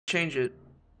change it.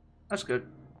 That's good.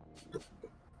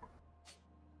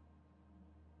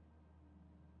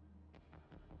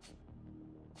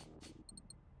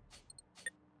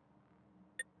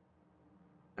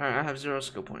 Alright, I have 0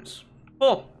 skill points.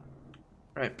 Cool.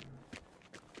 Right.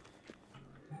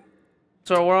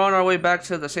 So we're on our way back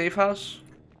to the safe house?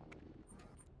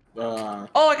 Oh,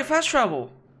 I can fast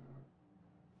travel!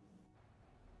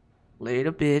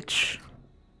 Later, bitch.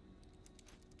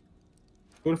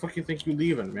 Who the fuck you think you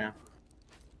leaving, man?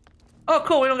 Oh,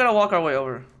 cool. We don't gotta walk our way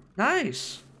over.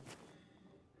 Nice.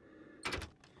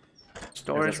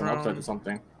 Storage room. Upside to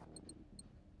something.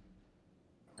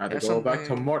 I had to go something... back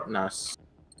to Mortness.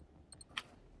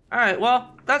 Alright,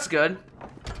 well, that's good.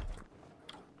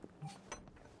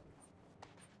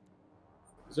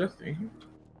 Is there a thing?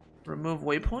 Remove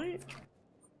waypoint?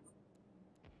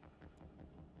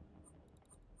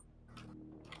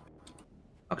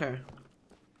 Okay.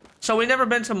 So we never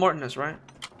been to Morton's, right?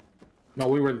 No,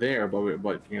 we were there,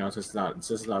 but you know, since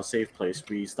it's not a safe place,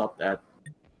 we stopped at.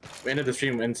 We ended the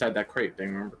stream inside that crate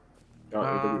thing. Remember?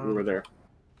 We were there,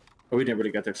 but we didn't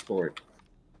really get to explore it.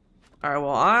 All right.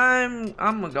 Well, I'm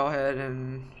gonna go ahead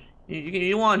and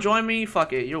you want to join me?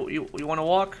 Fuck it. You want to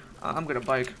walk? I'm gonna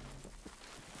bike.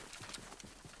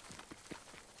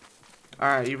 All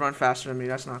right. You run faster than me.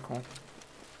 That's not cool.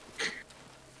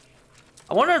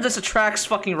 I wonder if this attracts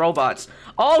fucking robots.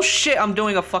 Oh shit! I'm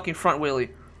doing a fucking front wheelie.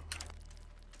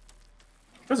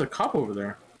 There's a cop over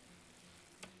there.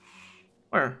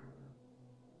 Where?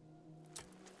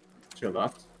 To your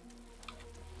left.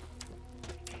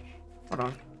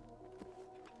 Hold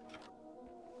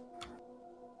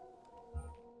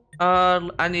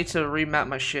on. I need to remap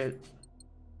my shit.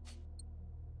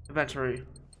 Inventory.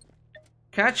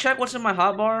 Can I check what's in my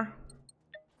hotbar?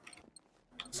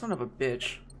 Son of a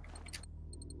bitch.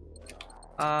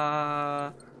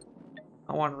 I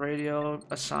want radio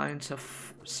assigned to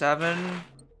 7.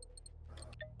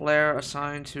 Flare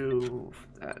assigned to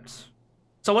that.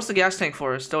 So what's the gas tank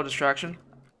for? It's still a distraction?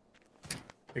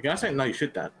 The gas tank, no, you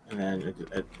shoot that, and then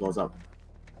it blows up.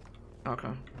 Okay.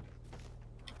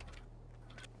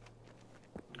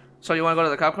 So you want to go to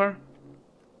the cop car?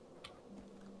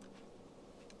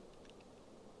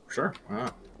 Sure.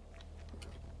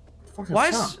 Why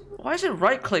is it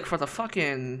right click for the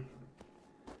fucking...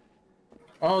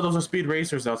 Oh, those are speed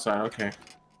racers outside. Okay.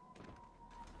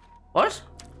 What?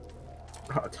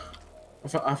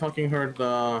 I fucking heard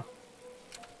the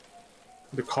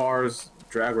cars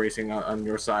drag racing on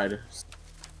your side.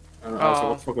 And I was like,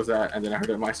 what the fuck was that? And then I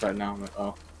heard it on my side now. I'm like,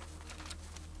 oh.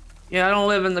 Yeah, I don't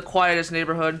live in the quietest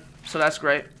neighborhood, so that's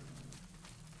great.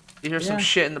 You hear some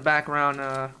shit in the background.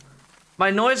 My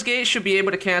noise gate should be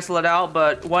able to cancel it out,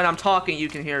 but when I'm talking, you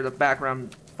can hear the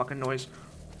background fucking noise.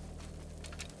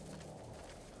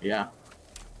 Yeah.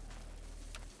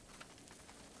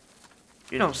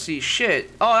 You don't see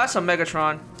shit. Oh, that's a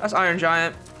Megatron. That's Iron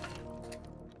Giant.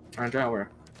 Iron Giant where?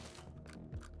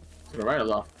 To the right or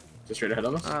left? Just straight ahead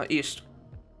of us? East.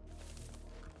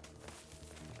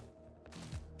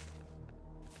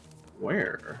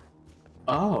 Where?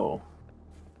 Oh.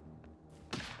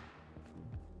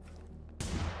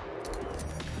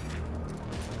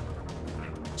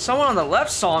 Someone on the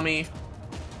left saw me.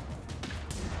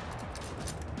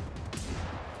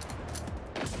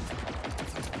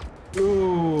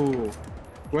 Ooh.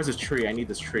 Where's this tree? I need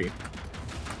this tree.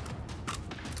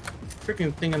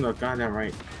 Freaking thing on the goddamn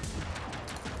right.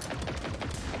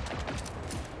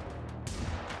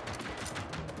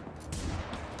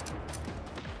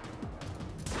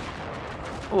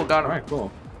 Oh, got him. Alright,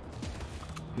 cool.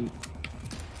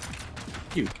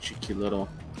 You cheeky little.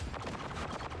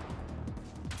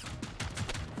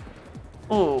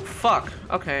 Oh, fuck.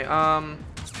 Okay,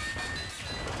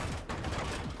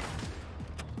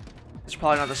 it's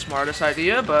probably not the smartest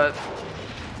idea, but...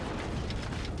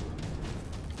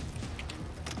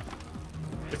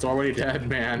 It's already dead,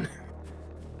 man.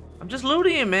 I'm just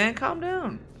looting it, man. Calm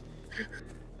down.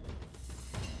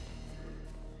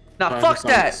 Nah, fuck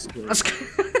that! Let's go.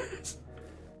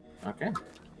 Okay.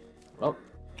 Well.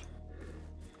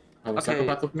 Have a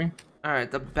psychopath with me?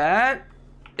 Alright, the bat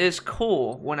is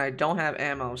cool when I don't have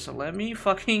ammo, so let me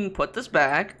fucking put this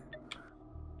back.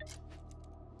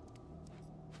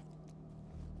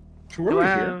 So where are we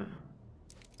here?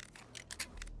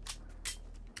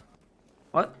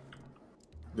 What?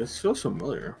 This feels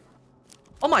familiar.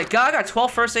 Oh my god, I got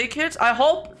 12 first aid kits? I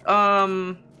hope,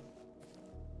 I'm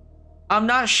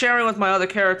not sharing with my other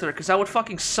character, because that would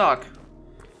fucking suck.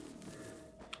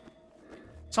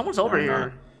 Someone's over here.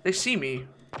 Not. They see me.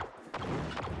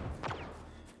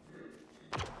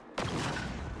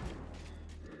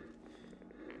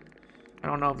 I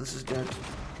don't know if this is dead.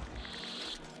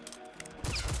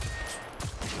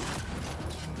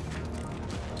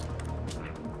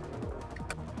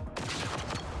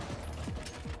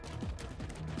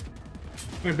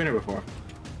 We've been here before.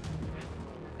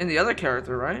 In the other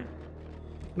character, right?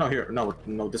 No, here. No,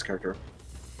 no, this character.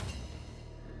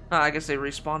 I guess they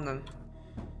respawn then.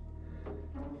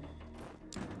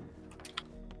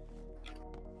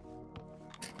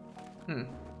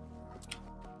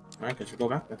 Alright, guess you go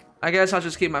back then. I guess I'll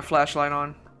just keep my flashlight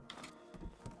on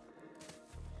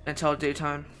until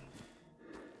daytime.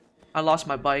 I lost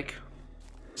my bike.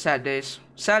 Sad days.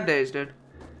 Sad days, dude.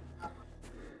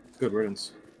 Good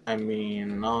riddance. I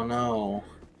mean, oh no.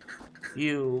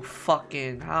 You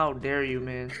fucking... How dare you,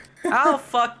 man? How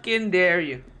fucking dare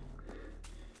you?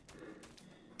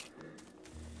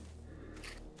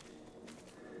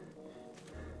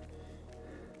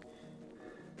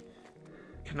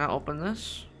 Can I open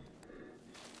this?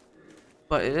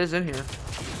 But it is in here.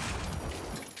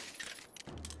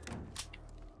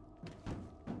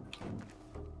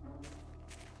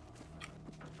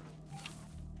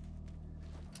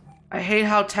 I hate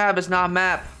how tab is not a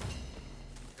map.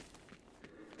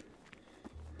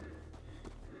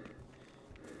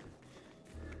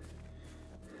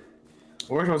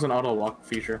 I wish it was an auto walk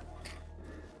feature.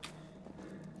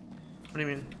 What do you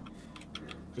mean?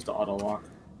 Just the auto walk.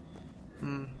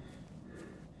 Hmm.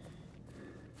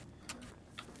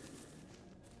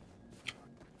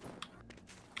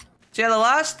 So yeah, the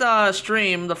last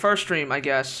stream, the first stream, I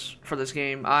guess, for this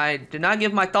game, I did not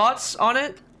give my thoughts on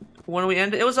it when we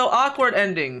ended. It was an awkward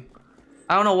ending.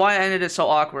 I don't know why I ended it so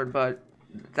awkward, but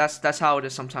that's how it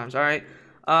is sometimes. All right.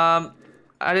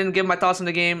 I didn't give my thoughts on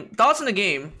the game. Thoughts on the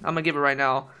game, I'm gonna give it right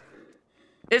now.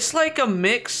 It's like a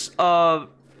mix of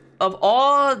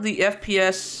all the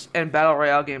FPS and Battle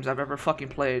Royale games I've ever fucking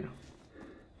played.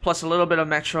 Plus a little bit of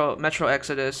Metro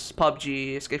Exodus,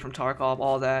 PUBG, Escape from Tarkov,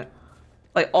 all that.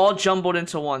 Like, all jumbled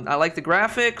into one. I like the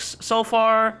graphics so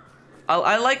far.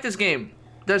 I like this game.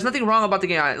 There's nothing wrong about the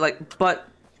game. But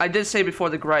I did say before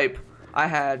the gripe I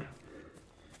had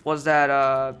was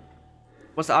that,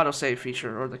 was the autosave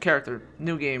feature, or the character,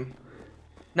 new game.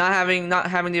 Not having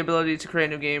the ability to create a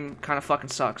new game kind of fucking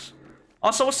sucks.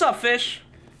 Also, what's up, Fish?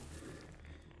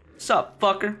 What's up,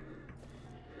 fucker?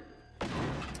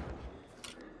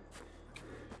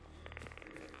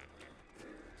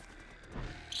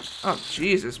 Oh,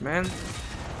 Jesus, man.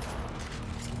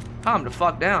 Calm the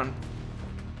fuck down.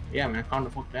 Yeah, man, calm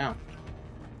the fuck down.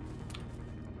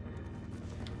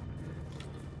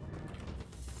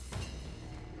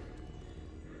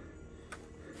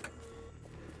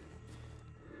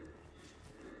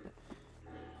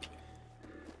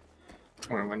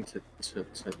 I went to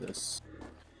this.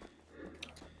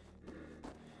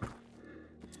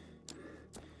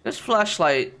 This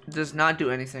flashlight does not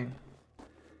do anything.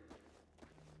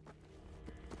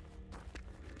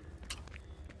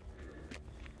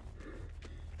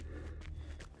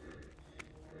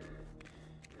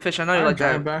 Fish, I know you like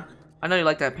that. Back. I know you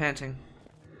like that panting.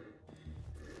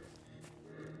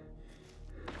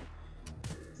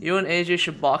 You and AJ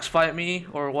should box fight me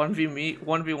or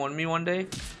 1v1 me one day.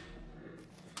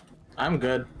 I'm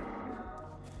good.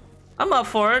 I'm up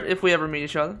for it if we ever meet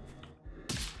each other.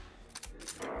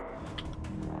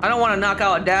 I don't want to knock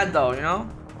out a dad though, you know?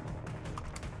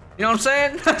 You know what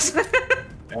I'm saying?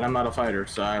 And I'm not a fighter,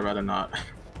 so I'd rather not.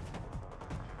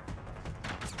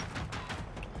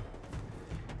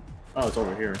 Oh, it's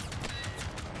over here.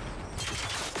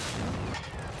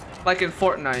 Like in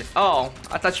Fortnite. Oh,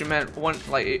 I thought you meant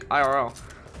like IRL.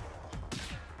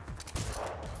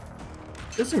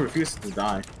 This thing refuses to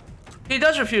die. He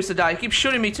does refuse to die. He keeps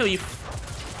shooting me too, you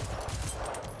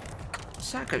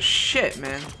sack of shit,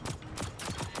 man.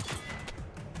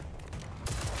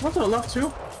 What to the left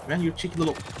too? Man, you cheeky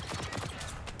little...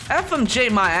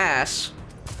 FMJ my ass.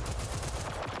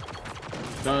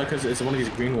 No, because it's one of these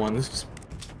green ones.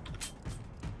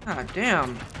 God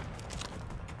damn.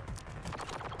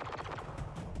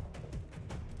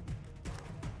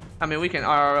 I mean, we can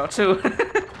IRL too.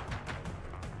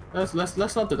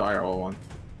 let's not do the IRL one.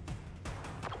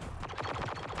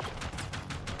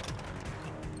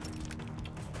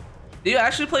 Do you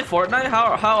actually play Fortnite?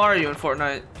 How are you in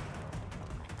Fortnite?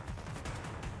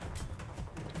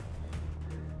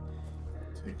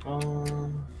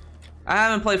 I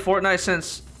haven't played Fortnite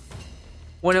since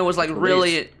when it was like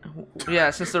really, yeah,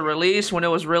 since the release, when it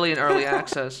was really in early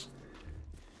access.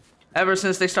 Ever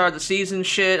since they started the season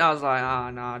shit, I was like, ah,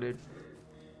 nah, dude.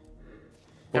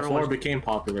 Before it became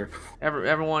popular.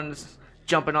 Everyone's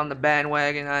jumping on the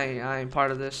bandwagon. I ain't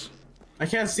part of this. I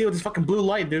can't see with this fucking blue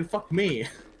light, dude. Fuck me.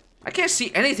 I can't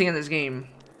see anything in this game.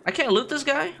 I can't loot this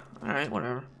guy? Alright,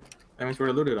 whatever. That means we're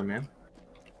to looted him, man.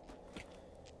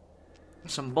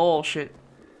 Some bullshit.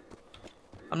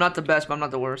 I'm not the best, but I'm not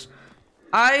the worst.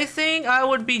 I think I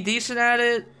would be decent at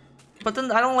it But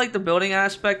then I don't like the building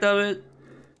aspect of it.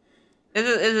 It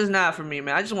is not for me,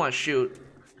 man. I just want to shoot.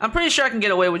 I'm pretty sure I can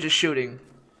get away with just shooting,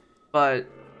 but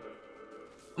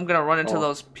I'm gonna run into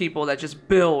those people that just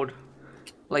build,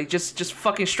 like just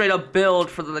fucking straight up build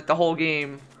for the whole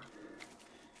game,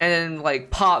 and then like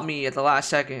pop me at the last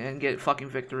second and get fucking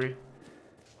victory.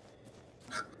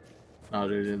 Oh,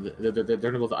 they're gonna go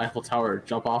to the Eiffel Tower,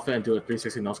 jump off it, and do a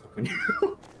 360 no scope on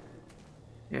you.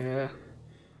 Yeah,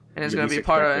 and it's gonna be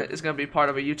part of it's gonna be part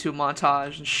of a YouTube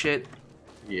montage and shit.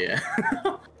 Yeah.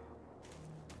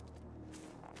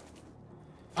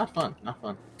 Not fun, not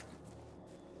fun.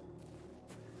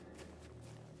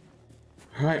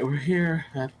 Alright, we're here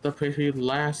at the place we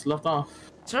last left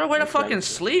off. Is there a way to fucking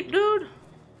sleep, dude?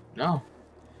 No.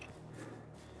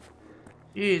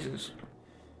 Jesus.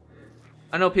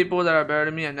 I know people that are better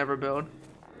than me and never build.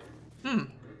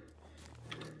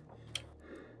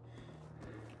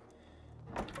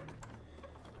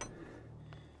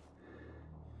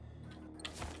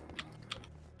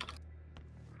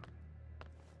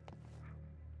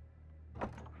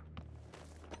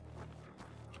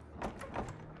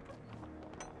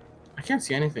 I can't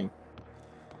see anything.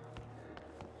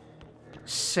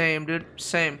 Same, dude.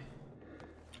 Same.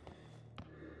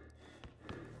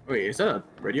 Wait, is that a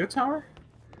radio tower?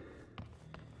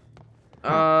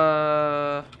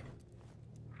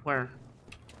 Where?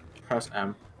 Press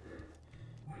M.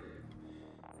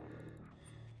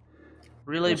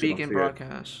 Relay beacon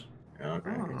broadcast. Yeah, okay,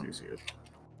 I do see it.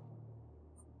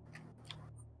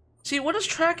 See, what does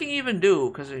tracking even do?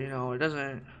 Because, you know, it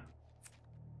doesn't...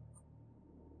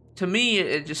 To me,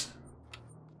 it just...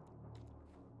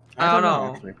 I don't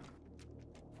know.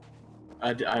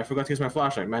 Actually. I forgot to use my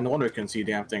flashlight. Man, no wonder I couldn't see a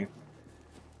damn thing.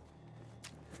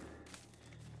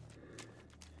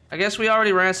 I guess we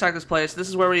already ransacked this place. This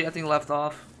is where we, I think, left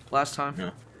off last time.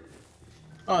 Yeah.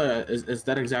 Oh, yeah. Is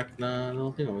that exact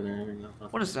little thing over there?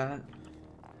 What is that?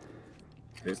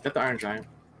 Is that the Iron Giant?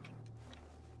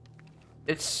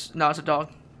 It's... No, it's a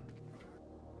dog.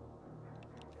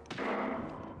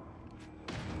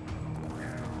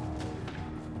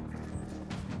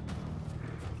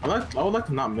 I would like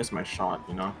to not miss my shot,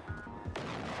 you know?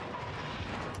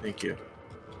 Thank you.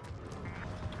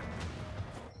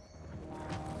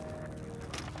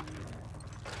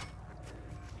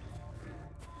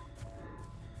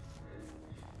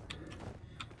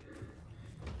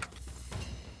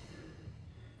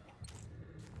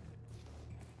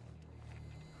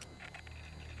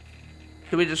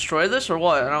 Did we destroy this or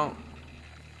what? I don't...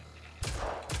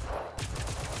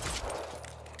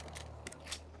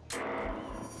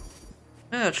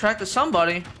 Yeah, attracted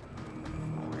somebody.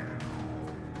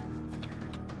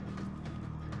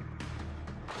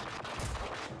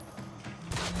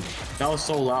 That was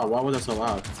so loud. Why was that so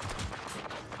loud?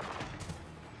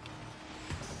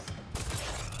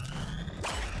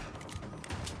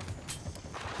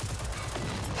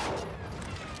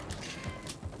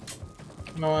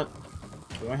 You know what?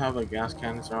 Do I have a gas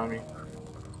canister on me?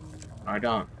 I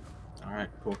don't. Alright,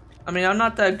 cool. I mean, I'm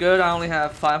not that good. I only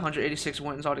have 586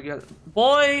 wins altogether.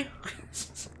 Boy!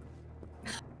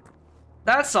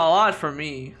 That's a lot for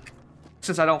me.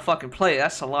 Since I don't fucking play,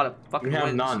 that's a lot of fucking wins. We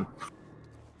have none.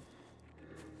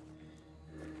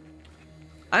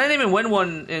 I didn't even win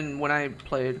one when I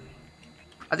played.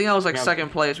 I think I was like second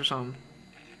place or something.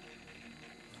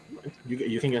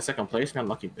 You can get second place? Man,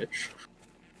 lucky bitch.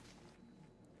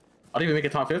 I didn't even make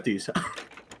it top 50s.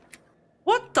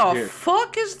 What the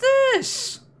fuck is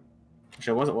this?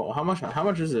 Actually, was it, well, how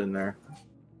much is it in there?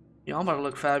 Yo, I'm about to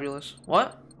look fabulous.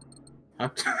 What?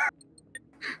 Okay.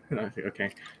 Let's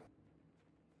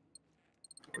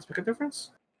make a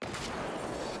difference.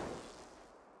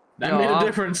 That made a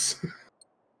difference.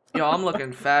 Yo, I'm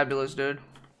looking fabulous, dude.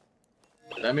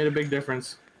 That made a big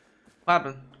difference. What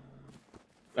happened?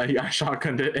 I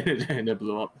shotgunned it and it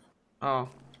blew up. Oh.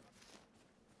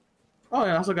 Oh,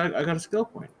 yeah, I got a skill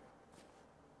point.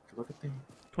 Look at that.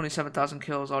 27,000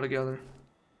 kills altogether.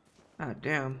 God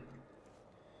damn.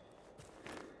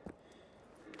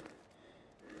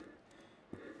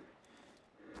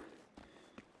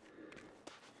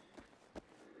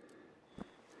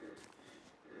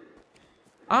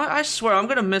 I swear I'm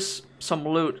gonna miss some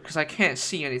loot because I can't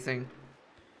see anything.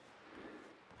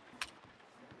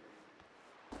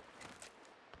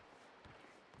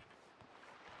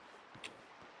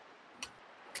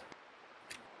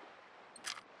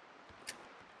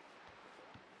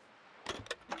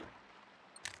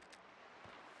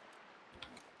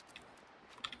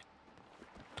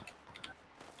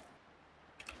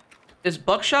 Is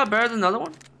buckshot better than the other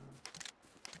one?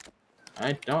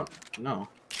 I don't know.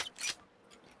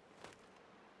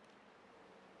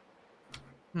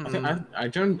 I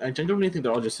think I genuinely think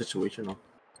they're all just situational.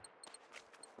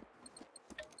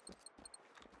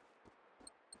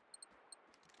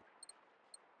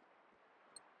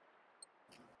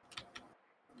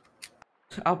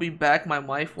 I'll be back. My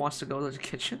wife wants to go to the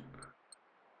kitchen.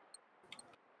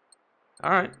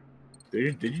 All right.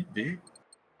 Did you?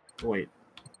 Wait.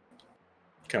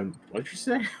 What did you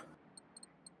say?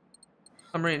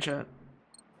 I'm reading chat.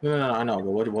 No, I know.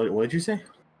 But what did you say?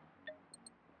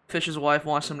 Fish's wife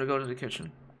wants him to go to the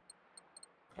kitchen.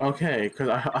 Okay, because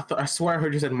I swear I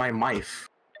heard you said my wife.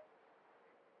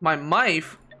 My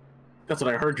wife? That's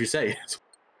what I heard you say.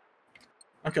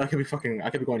 I could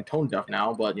be going tone deaf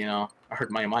now, but you know, I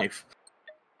heard my wife.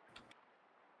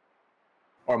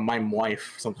 Or my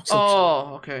wife, something.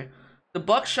 Oh, okay. The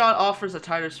buckshot offers a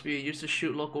tighter speed used to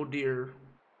shoot local deer.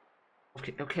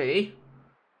 Okay.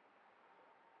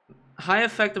 High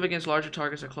effective against larger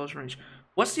targets at close range.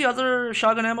 What's the other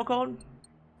shotgun ammo called?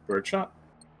 Birdshot?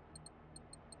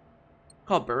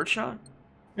 Called birdshot?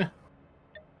 Yeah.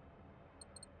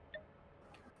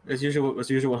 It's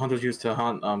usually what hunters use to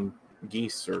hunt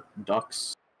geese or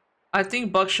ducks. I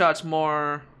think buckshot's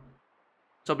more.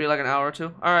 So it'll be like an hour or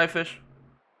two. All right, Fish.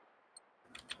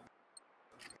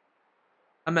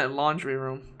 I meant laundry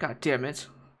room. God damn it.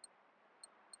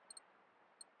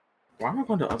 Why am I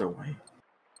going the other way?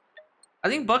 I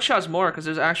think buckshot's more because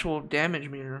there's actual damage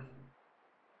meter.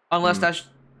 Unless that's...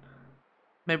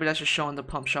 Maybe that's just showing the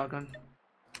pump shotgun.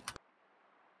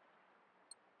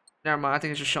 Never mind, I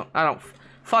think it's just showing... I don't...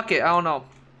 Fuck it, I don't know.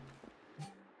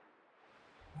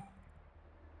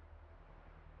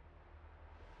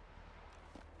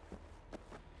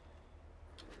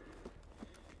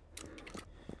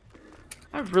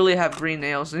 I really have green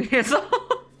nails in here, so...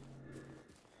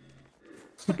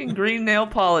 Fucking green nail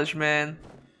polish, man.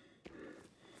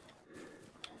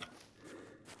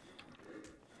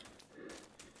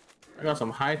 I got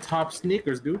some high top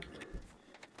sneakers, dude.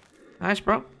 Nice,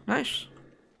 bro. Nice.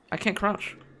 I can't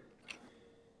crouch.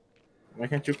 Why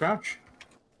can't you crouch?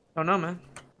 Oh no, man.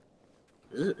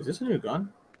 Is this a new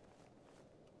gun?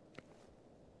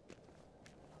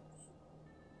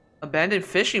 Abandoned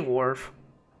fishing wharf.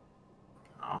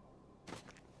 Oh.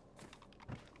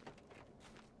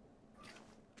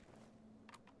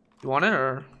 You want it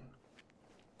or?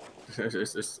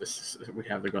 We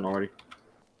have the gun already.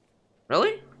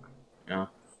 Really? Yeah.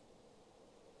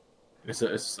 It's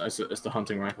the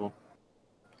hunting rifle.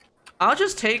 I'll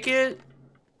just take it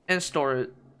and store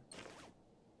it.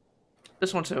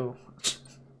 This one too.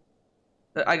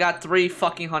 I got 3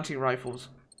 fucking hunting rifles.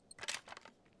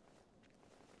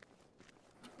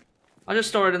 I'll just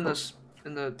store it in this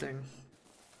in the thing.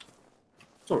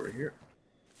 It's over here.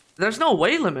 There's no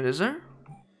weight limit, is there?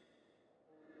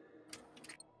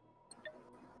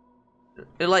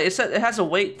 It said it has a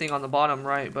weight thing on the bottom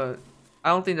right, but I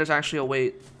don't think there's actually a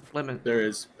weight limit. There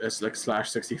is. It's like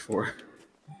 /64.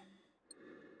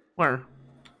 Where?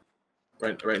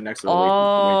 Right next to the Oh,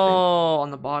 weight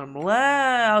on the bottom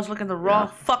left. I was looking the wrong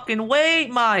fucking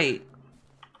weight, mate.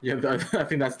 Yeah, I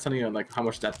think that's telling you like how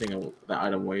much that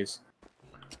item weighs.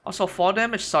 Also, fall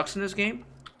damage sucks in this game.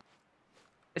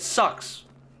 It sucks.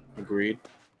 Agreed.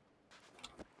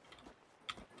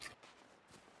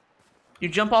 You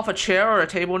jump off a chair or a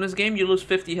table in this game, you lose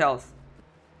 50 health.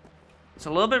 It's a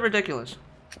little bit ridiculous.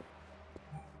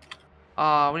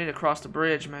 We need to cross the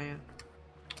bridge, man.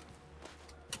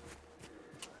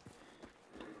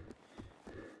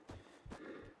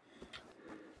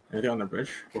 Anything on the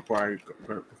bridge before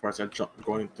I start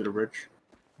going to the bridge?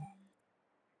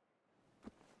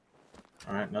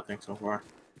 All right, nothing so far.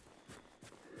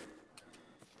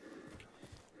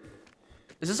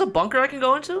 Is this a bunker I can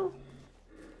go into?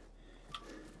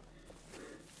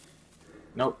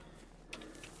 Nope.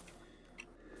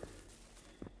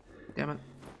 Damn it.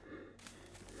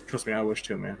 Trust me, I wish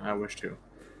to, man. I wish to.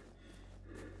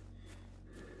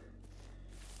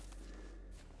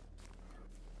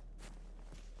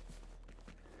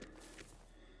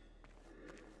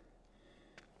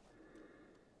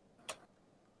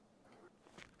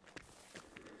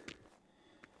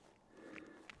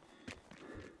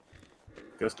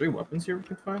 There's 3 weapons here we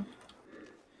can find?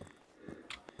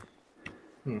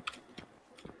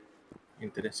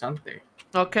 Interesante.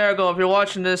 Oh, Cargo, if you're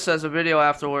watching this as a video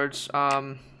afterwards,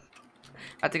 I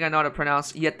think I know how to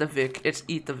pronounce Yetavik. It's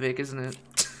Etavik, isn't it?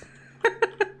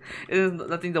 It is,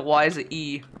 I think the Y is an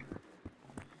E.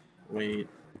 Wait.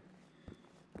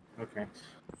 Okay.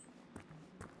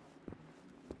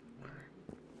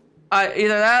 Either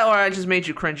that or I just made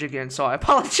you cringe again, so I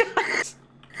apologize.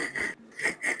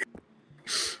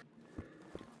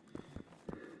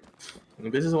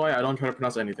 This is why I don't try to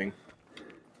pronounce anything.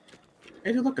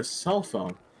 Hey, dude, look, a cell phone.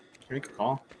 Can we make a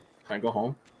call? Can I go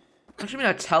home? Don't you mean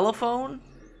a telephone?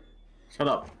 Shut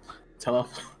up.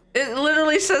 Telephone. It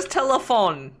literally says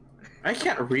telephone. I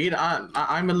can't read.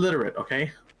 I'm illiterate,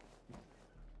 okay?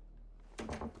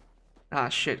 Ah,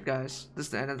 shit, guys. This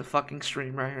is the end of the fucking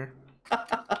stream right here.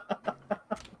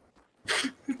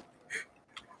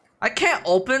 I can't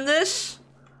open this?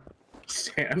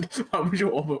 Sand? Why would you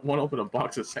want to open a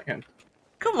box of sand?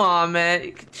 Come on,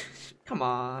 man. Come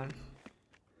on.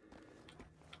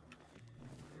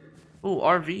 Ooh,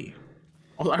 RV.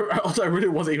 Also, I really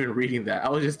wasn't even reading that. I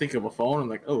was just thinking of a phone. I'm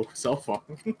like, oh, cell phone.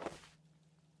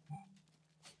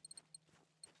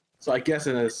 So I guess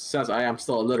in a sense I am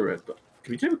still illiterate, but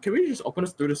can we just open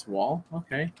us through this wall?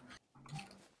 Okay.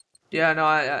 Yeah, no,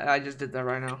 I just did that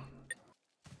right now.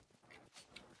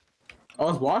 I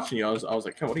was watching you. I was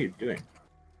like, what are you doing?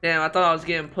 Damn, I thought I was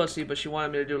getting pussy, but she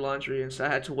wanted me to do laundry, and so I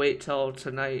had to wait till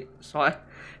tonight. So I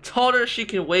told her she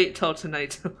can wait till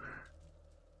tonight.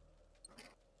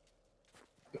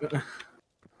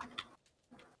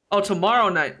 Oh, tomorrow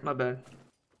night. My bad.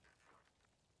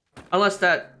 Unless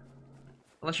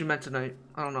you meant tonight.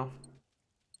 I don't know.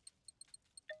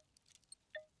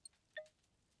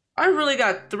 I really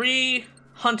got 3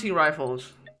 hunting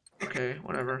rifles. Okay,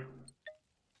 whatever.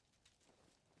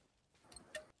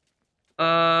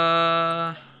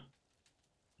 I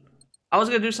was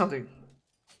gonna do something.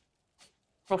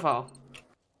 Profile.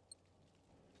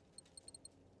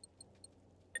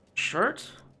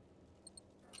 Shirt?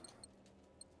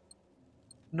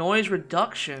 Noise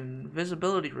reduction.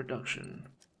 Visibility reduction.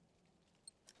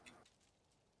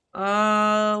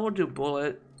 We'll do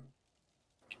bullet.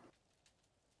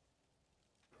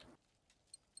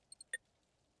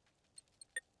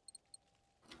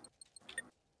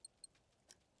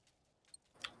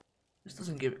 This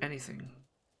doesn't give anything.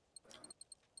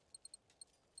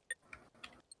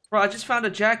 Bro, I just found a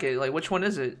jacket. Like, which one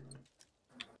is it?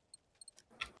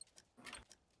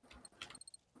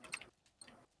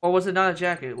 Or was it not a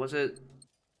jacket? Was it...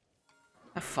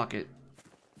 Ah, fuck it.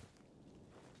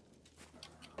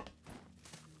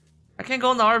 I can't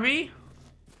go in the RV?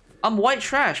 I'm white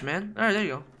trash, man. Alright, there you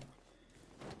go.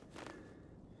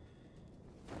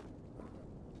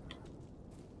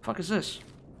 Fuck is this?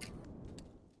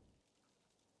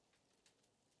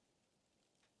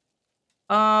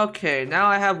 Okay, now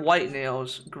I have white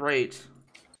nails. Great.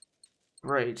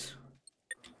 Great.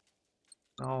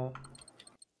 Oh.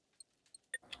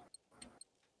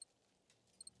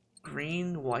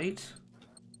 Green, white?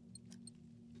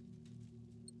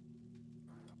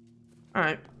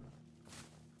 Alright.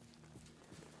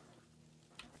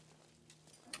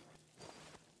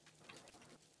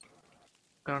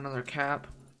 Got another cap.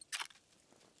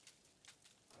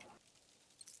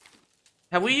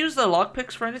 Have we used the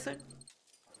lockpicks for anything?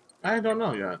 I don't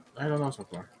know yet. I don't know so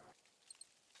far.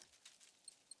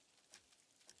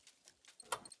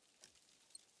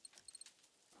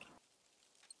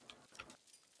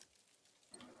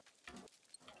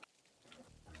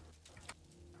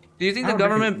 Do you think the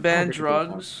government banned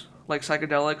drugs, like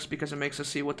psychedelics, because it makes us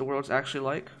see what the world's actually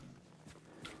like?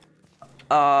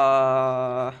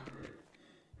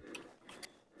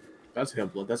 That's a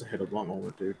hit of blunt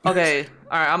moment, dude. Okay,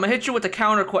 alright, I'm gonna hit you with the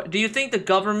counter question. Do you think the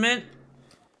government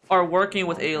are working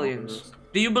with aliens?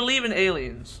 Do you believe in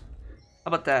aliens? How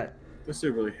about that? This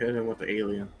dude really hit him with the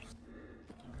alien.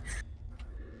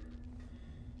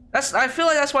 I feel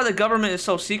like that's why the government is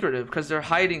so secretive, because they're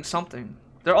hiding something.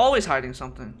 They're always hiding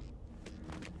something.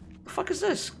 The fuck is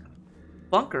this?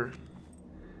 Bunker.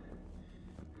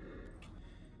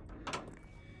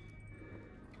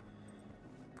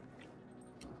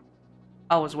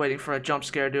 I was waiting for a jump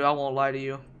scare, dude. I won't lie to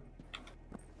you.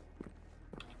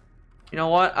 You know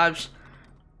what? I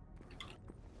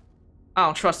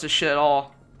don't trust this shit at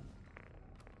all.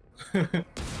 I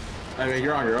mean,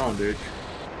 you're on your own, dude.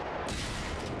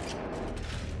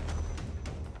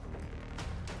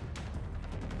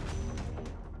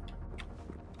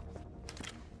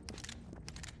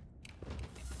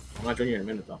 I'm not joining you in a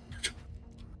minute, though.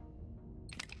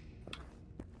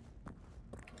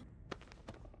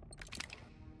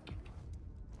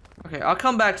 Okay, I'll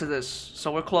come back to this.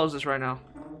 So we'll close this right now.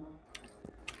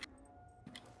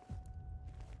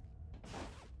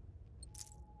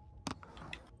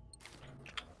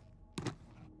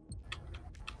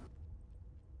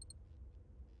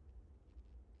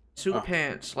 Suit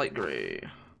pants, light gray.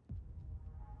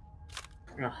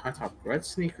 Yeah, high top red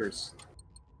sneakers.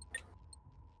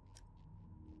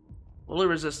 Bullet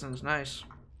resistance, nice.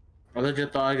 I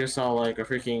legit thought I just saw like a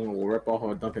freaking rip off of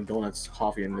a Dunkin' Donuts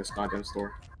coffee in this goddamn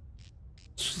store.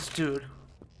 Dude.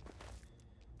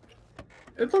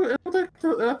 It looked like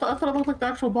I thought it looked like the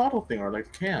actual bottle thing, or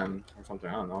like the can, or something.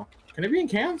 I don't know. Can it be in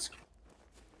cans?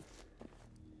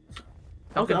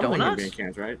 Dunkin' I don't think it can be in Donuts?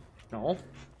 cans, right? No.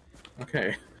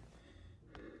 Okay.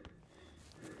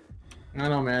 I don't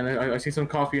know, man. I see some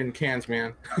coffee in cans,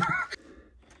 man.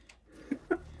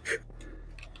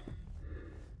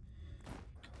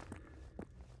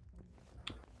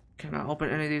 Can I open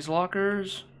any of these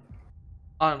lockers?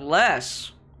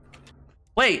 Unless...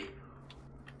 Wait!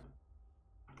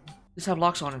 These have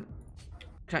locks on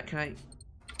it. Can I...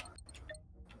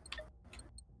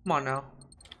 Come on now.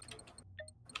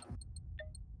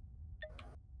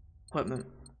 Equipment.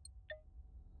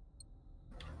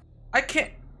 I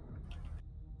can't...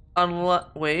 Unless...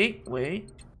 Wait.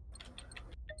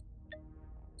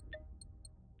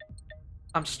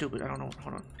 I'm stupid. I don't know.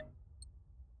 Hold on.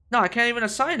 No, I can't even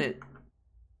assign it.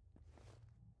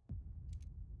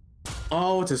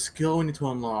 Oh, it's a skill we need to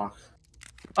unlock.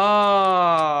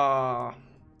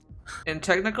 In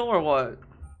technical or what?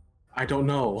 I don't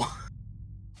know.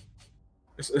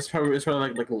 It's probably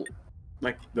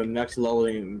like the next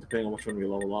leveling, depending on which one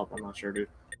you level up. I'm not sure, dude.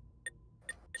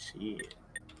 Shit.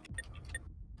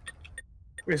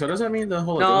 Wait, so does that mean the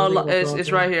whole? No,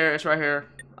 it's right here. It's right here.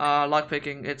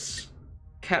 Lockpicking. It's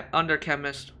under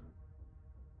chemist.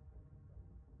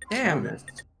 Damn.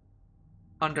 Chemist.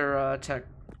 Under tech.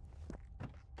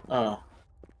 Oh.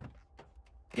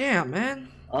 Yeah, man.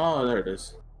 Oh, there it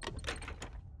is.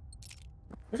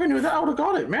 If I knew that, I would have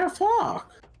got it, man.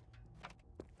 Fuck.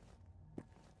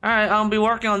 Alright, I'll be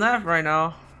working on that right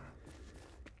now.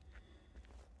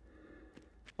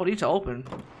 What need to open?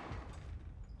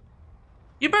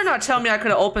 You better not tell me I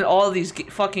could have opened all of these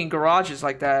fucking garages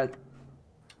like that.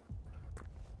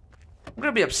 I'm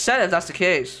gonna be upset if that's the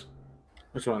case.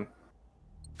 Which one?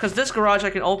 Cause this garage I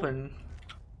can open.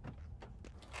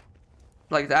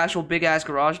 Like the actual big ass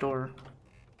garage door.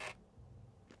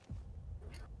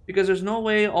 Because there's no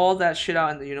way all that shit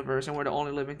out in the universe and we're the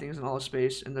only living things in all of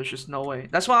space, and there's just no way.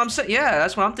 That's what I'm saying. Yeah,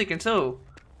 that's what I'm thinking too.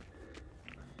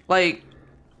 Like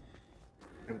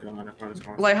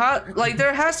how, like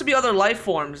there has to be other life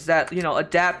forms that, you know,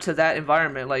 adapt to that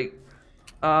environment. Like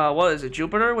what is it,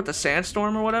 Jupiter with the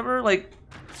sandstorm or whatever? Like,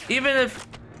 even if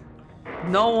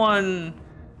no one,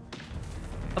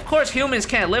 of course humans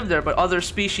can't live there, but other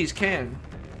species can.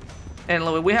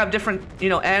 And we have different, you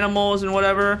know, animals and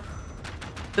whatever.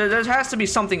 There has to be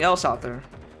something else out there.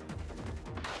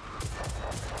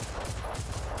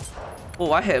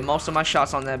 Oh, I hit most of my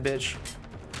shots on that bitch.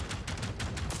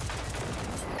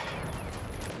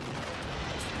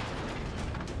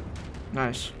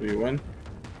 Nice. Do you win?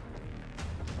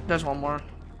 There's one more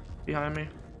behind me.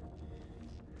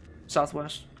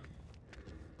 Southwest.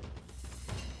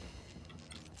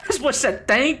 This boy said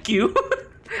thank you.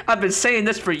 I've been saying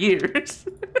this for years.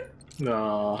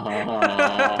 No.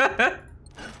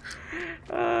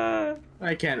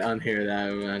 I can't unhear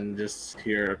that and just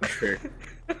hear a trick.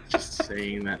 Just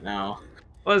saying that now.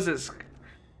 What is this?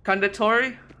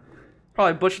 Conditori?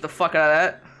 Probably butchered the fuck out of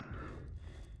that.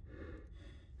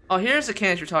 Oh, here's the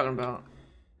cans you're talking about.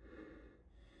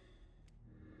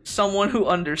 Someone who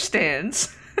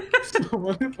understands.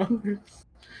 Someone who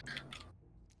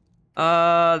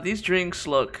understands. These drinks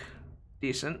look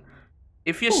decent.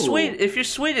 If you're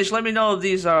Swedish, let me know if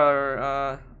these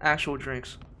are actual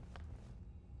drinks.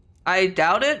 I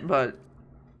doubt it, but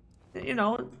you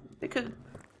know, it could.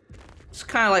 It's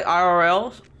kind of like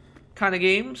IRL kind of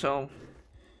game, so.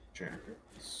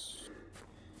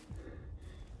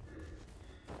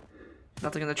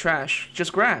 Nothing in the trash,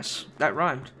 just grass. That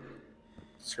rhymed.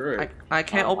 Screw it. I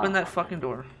can't open that fucking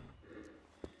door.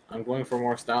 I'm going for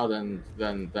more style than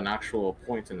actual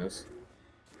point in this.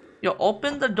 Yo,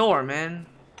 open the door, man.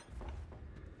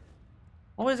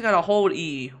 Always gotta hold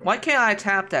E. Why can't I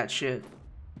tap that shit?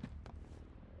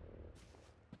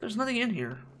 There's nothing in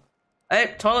here.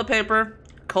 Hey, toilet paper.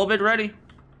 COVID ready.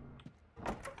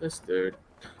 This dude.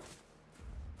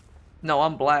 No,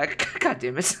 I'm black. God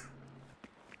damn it.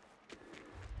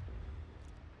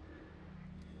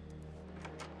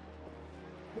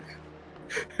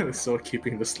 So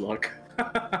keeping the slug.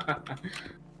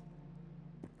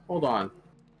 Hold on.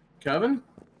 Kevin?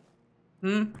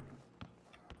 Hmm?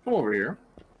 Come over here.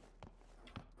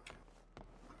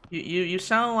 You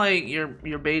sound like you're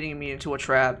baiting me into a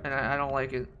trap, and I don't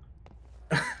like it.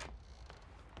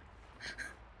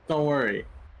 Don't worry.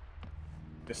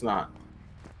 It's not.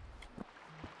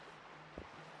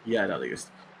 Yet, at least.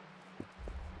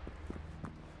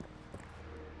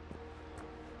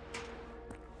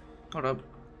 Hold up.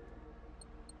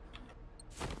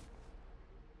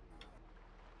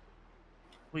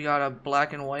 We got a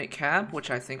black and white cap, which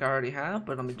I think I already have,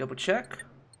 but let me double check.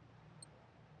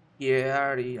 Yeah, I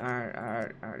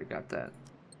already got that.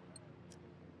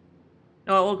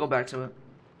 No, we'll go back to it.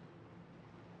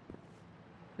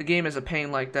 The game is a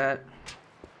pain like that.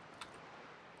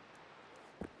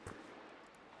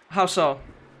 How so?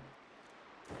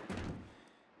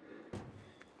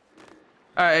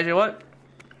 Alright, AJ, what?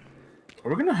 Are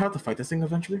we gonna have to fight this thing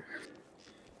eventually?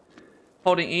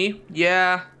 Holding E?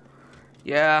 Yeah.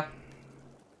 Yeah.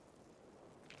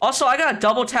 Also, I gotta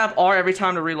double tap R every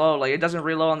time to reload. Like, it doesn't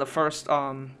reload on the first,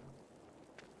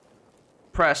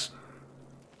 press.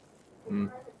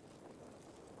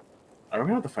 Are we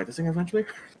gonna have to fight this thing eventually?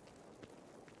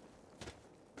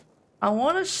 I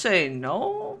wanna say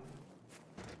no.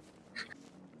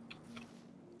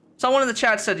 Someone in the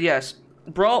chat said yes.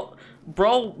 Bro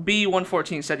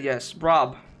B114 said yes.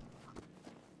 Brob.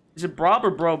 Is it Brob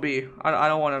or Bro B? I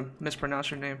don't want to mispronounce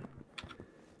your name.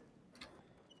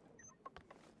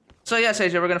 So yes,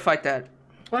 AJ, we're gonna fight that.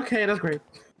 Okay, that's great.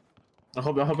 I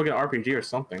hope I get an RPG or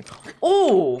something.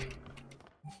 Ooh!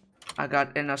 I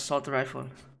got an assault rifle.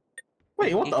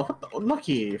 Wait, what the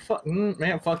Lucky? Fuck,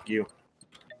 man, fuck you.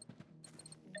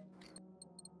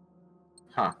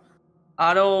 Huh.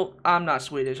 I'm not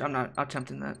Swedish. I'm not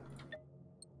attempting that.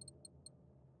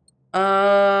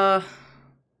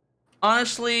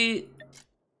 Honestly,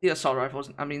 the assault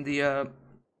rifles. I mean, the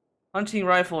hunting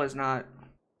rifle is not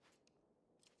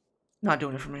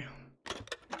doing it for me.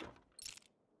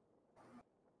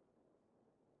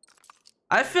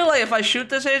 I feel like if I shoot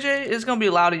this, AJ, it's gonna be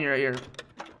loud in your ear.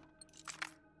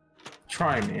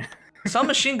 Try me.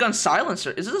 Submachine gun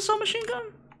silencer. Is it a submachine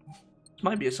gun? It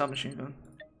might be a submachine gun.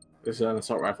 This is an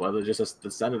assault rifle. It's just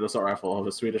the standard assault rifle of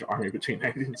the Swedish army between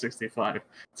 1965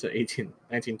 to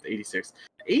 1986.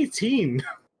 18.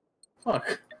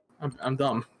 Fuck. I'm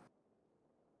dumb.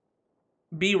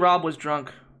 B. Rob was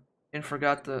drunk and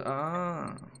forgot the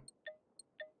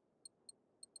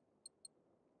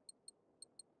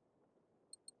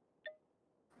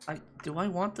do I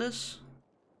want this?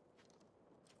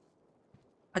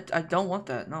 I don't want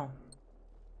that, no.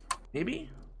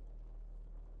 Maybe?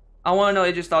 I want to know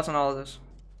AJ's thoughts on all of this.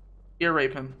 Ear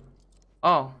rape him.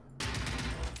 Oh.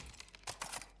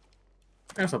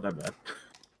 That's not that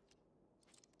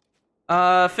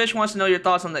bad. Fish wants to know your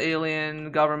thoughts on the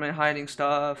alien government hiding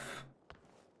stuff.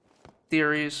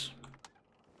 Theories.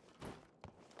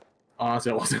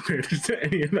 Honestly, I wasn't privy to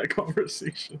any of that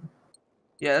conversation.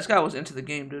 Yeah, this guy was into the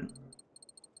game, dude.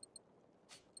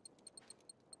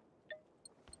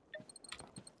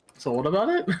 So what about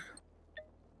it?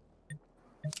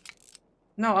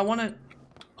 No, I want to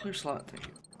clear slot. Thank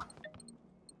you.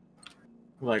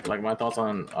 Like my thoughts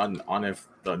on if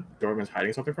the government's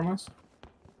hiding something from us?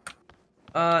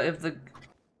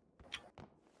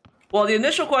 Well, the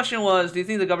initial question was, do you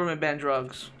think the government banned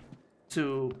drugs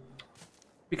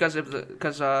because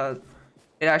it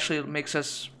actually makes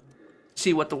us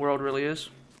see what the world really is,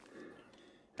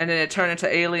 and then it turned into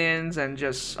aliens and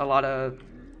just a lot of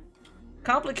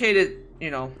complicated,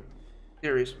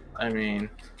 theories. I mean,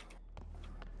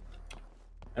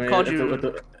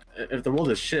 if the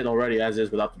world is shit already as is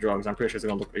without the drugs, I'm pretty sure it's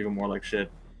gonna look even more like shit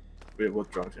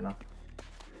with drugs, you know.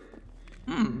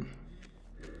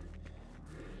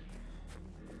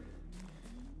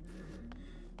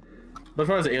 But as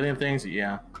far as the alien things,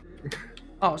 yeah.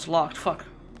 Oh, it's locked. Fuck.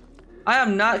 I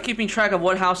am not keeping track of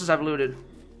what houses I've looted.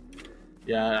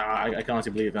 Yeah, I can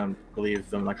honestly believe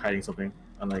them like hiding something,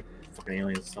 unlike fucking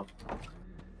aliens and stuff.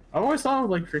 I always thought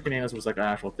like freaking aliens was like an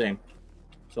actual thing.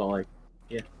 So like,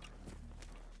 yeah.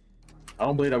 I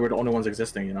don't believe that we're the only ones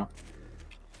existing, you know.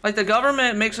 Like, the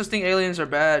government makes us think aliens are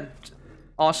bad.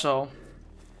 Also.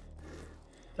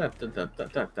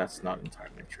 That's not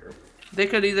entirely true. They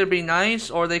could either be nice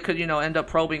or they could, end up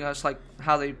probing us like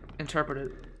how they interpret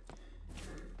it.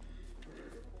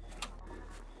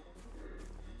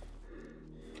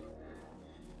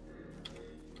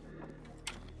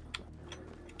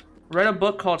 Read a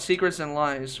book called Secrets and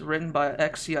Lies, written by an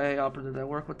ex-CIA operative that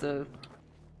worked with the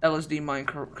LSD mind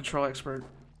control expert.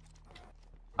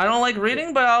 I don't like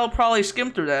reading, but I'll probably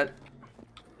skim through that.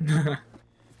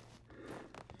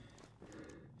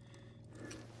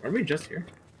 Are we just here?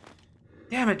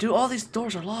 Damn it, dude, all these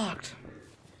doors are locked.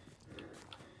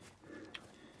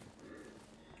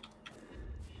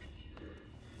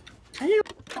 Are you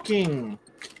fucking...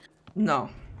 No.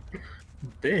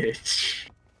 Bitch.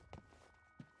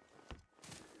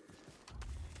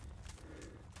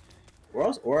 Where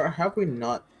else, or have we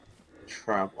not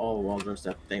trapped? Oh well, there's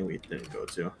that thing we didn't go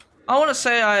to. I want to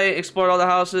say I explored all the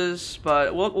houses,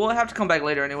 but we'll have to come back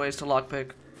later anyways to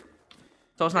lockpick.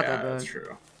 So it's not that bad. That's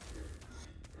true.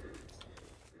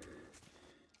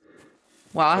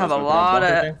 Wow, I So have that's a my lot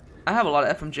bunker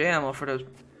of thing. FMJ ammo for the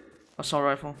assault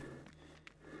rifle.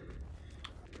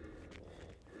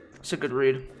 It's a good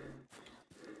read.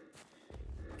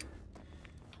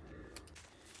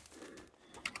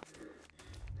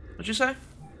 What'd you say?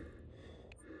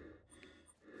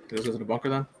 Let's go to the bunker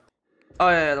then. Oh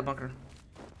yeah, the bunker.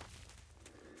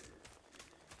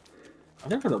 I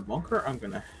think for the bunker, I'm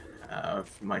gonna have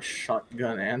my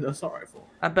shotgun and assault rifle.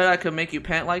 I bet I could make you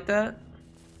pant like that.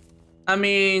 I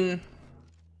mean,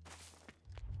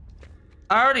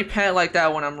 I already pant like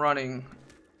that when I'm running,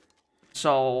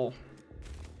 so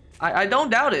I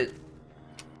don't doubt it.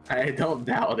 I don't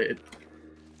doubt it.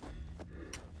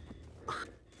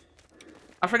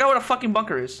 I forgot what a fucking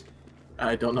bunker is.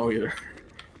 I don't know either.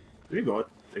 There you go.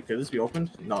 Could this be opened?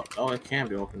 No. Oh, it can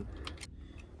be opened.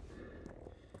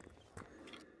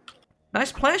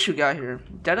 Nice plants you got here.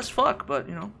 Dead as fuck, but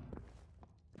you know.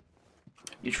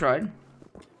 You tried.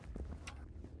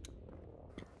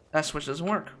 That switch doesn't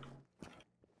work.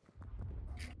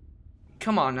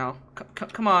 Come on now.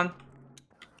 Come on.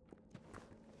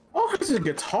 Oh, this is a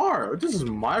guitar. This is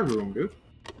my room, dude.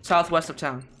 Southwest of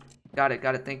town. Got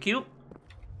it, thank you.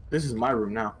 This is my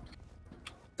room now.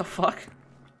 The fuck?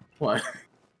 What?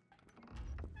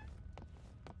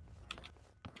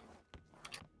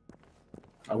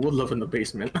 I would live in the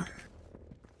basement.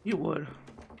 You would.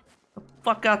 The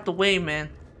fuck out the way, man.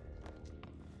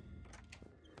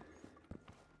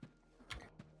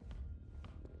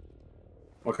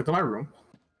 Welcome to my room.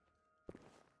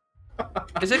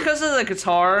 Is it because of the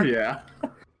guitar? Yeah.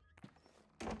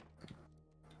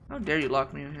 How dare you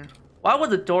lock me in here? Why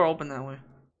would the door open that way?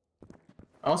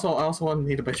 I also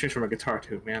need to buy strings for my guitar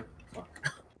too, man.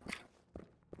 Fuck.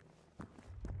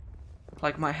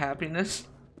 Like my happiness?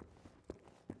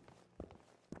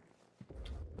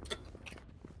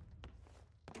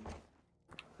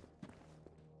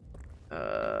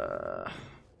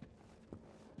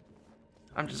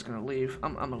 I'm just gonna leave.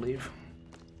 I'm gonna leave.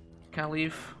 Can I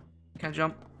leave? Can I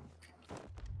jump?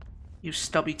 You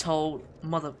stubby toed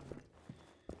mother.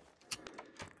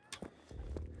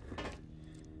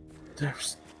 Do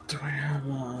I have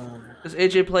Does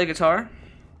AJ play guitar?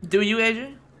 Do you,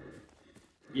 AJ?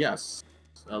 Yes,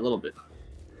 a little bit.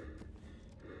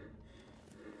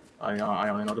 I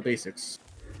only know the basics.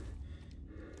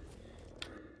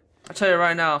 I tell you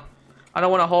right now, I don't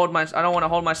want to hold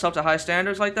myself to high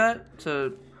standards like that,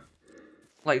 to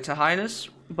highness.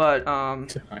 But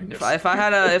if I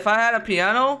had a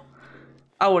piano,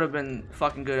 I would have been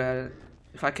fucking good at it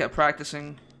if I kept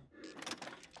practicing.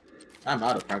 I'm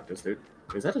out of practice, dude.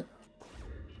 Is that a?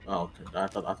 Oh, okay. I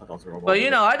thought that was a robot. But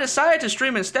you know, I decided to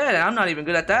stream instead, and I'm not even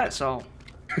good at that. So.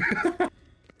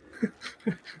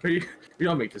 you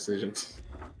don't make decisions.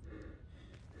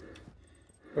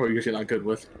 Or you're usually not good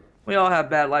with. We all have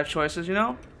bad life choices, you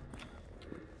know?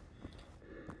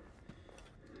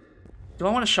 Do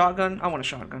I want a shotgun? I want a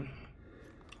shotgun.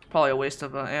 Probably a waste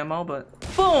of ammo, but...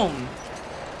 Boom!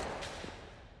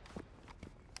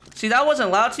 See, that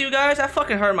wasn't loud to you guys? That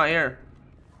fucking hurt my ear.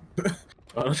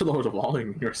 I should lower the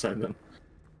volume on your side then.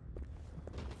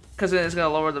 Because then it's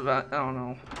gonna lower the... I don't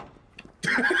know.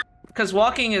 Because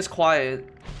walking is quiet.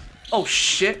 Oh,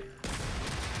 shit.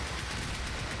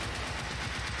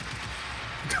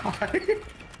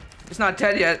 It's not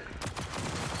dead yet.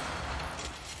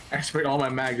 I sprayed all my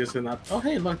mag just in that. Oh,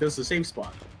 hey, look, there's a safe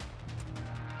spot.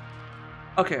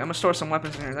 Okay, I'm gonna store some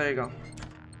weapons in here. There you go.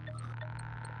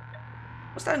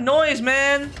 What's that noise,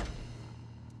 man?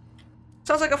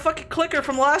 Sounds like a fucking clicker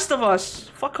from Last of Us.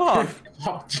 Fuck off.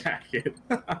 Pop jacket.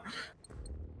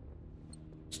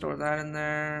 Store that in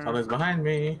there. Something's behind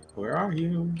me. Where are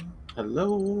you?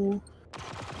 Hello.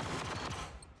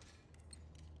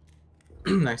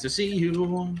 Nice to see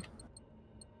you.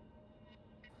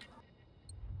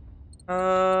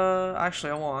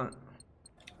 Actually, I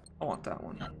want that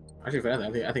one. Actually, if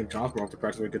anything, I think John's more up to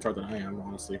practice with guitar than I am,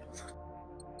 honestly.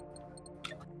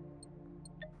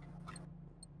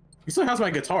 He still has my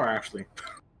guitar, actually.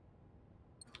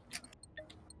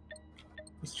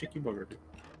 This cheeky bugger, dude.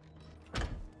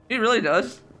 He really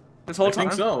does. This whole time. I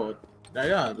think so.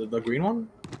 Yeah, the green one.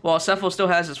 Well, Cepho still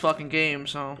has his fucking game,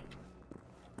 so.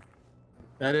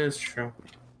 That is true.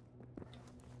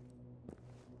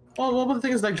 Well, but the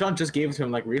thing is, like, John just gave it to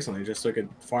him, like, recently, just so he could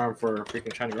farm for a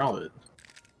freaking shiny relic.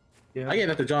 Yeah. I gave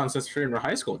that to John since freaking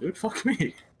high school, dude. Fuck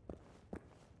me.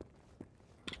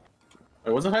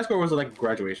 Wait, was it high school or was it, like,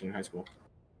 graduation in high school?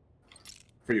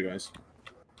 For you guys.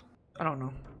 I don't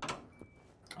know.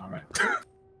 Alright.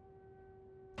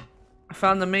 I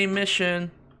found the main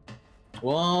mission.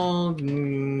 Well,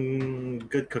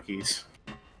 good cookies.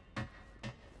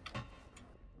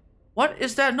 What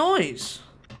is that noise?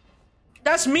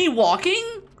 That's me walking?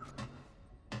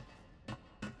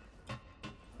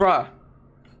 Bruh.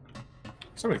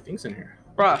 So many things in here.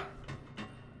 Bruh.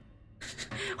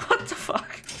 What the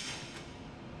fuck?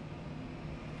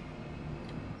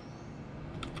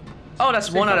 Oh,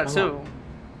 that's 1 out of 2.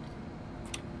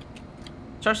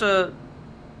 Starts to...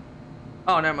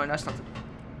 Oh, never mind. That's not the...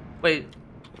 Wait.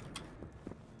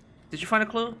 Did you find a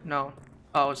clue? No.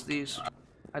 Oh, it's these.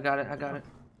 I got it. I got it.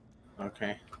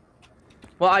 Okay.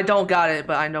 Well, I don't got it,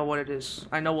 but I know what it is.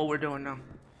 I know what we're doing now.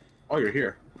 Oh, you're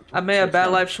here. I made a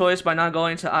bad life choice by not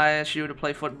going to ISU to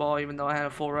play football, even though I had a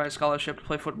full ride scholarship to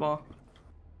play football.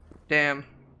 Damn.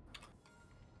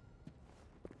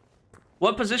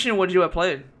 What position would you have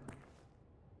played?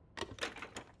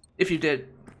 If you did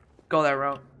go that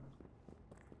route.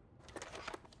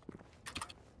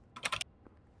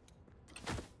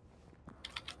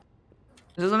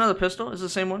 Is this another pistol? Is it the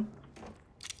same one?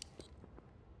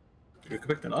 You can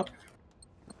pick that up?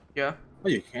 Yeah. Oh,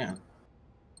 you can.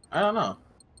 I don't know.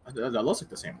 That looks like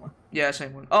the same one. Yeah,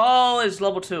 same one. Oh, it's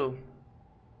level 2.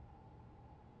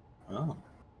 Oh.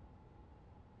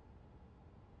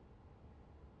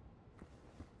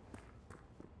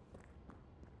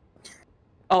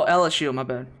 Oh, LSU, my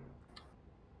bad.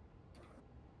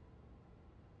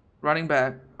 Running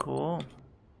back. Cool.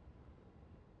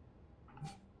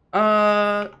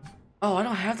 Oh, I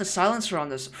don't have the silencer on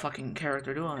this fucking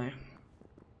character, do I?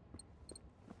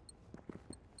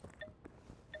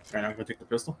 Alright, I'm gonna take the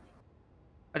pistol.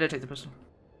 I did take the pistol.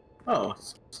 Oh,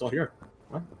 it's still here.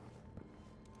 What?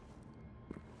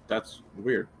 That's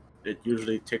weird. It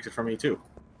usually takes it from me too.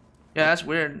 Yeah, that's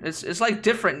weird. It's like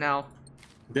different now.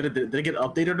 Did it get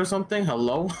updated or something?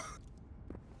 Hello?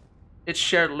 It's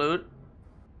shared loot.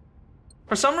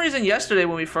 For some reason, yesterday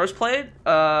when we first played,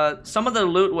 some of the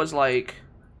loot was like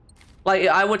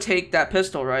I would take that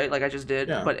pistol, right? Like I just did,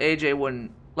 yeah. But AJ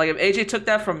wouldn't. Like if AJ took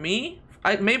that from me,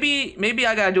 maybe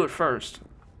I gotta do it first.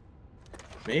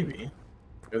 Maybe.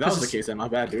 If that was the case, then my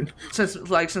bad, dude.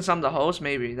 Since I'm the host,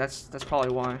 maybe that's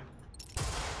probably why.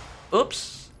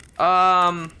 Oops.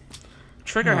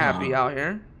 Trigger happy out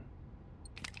here.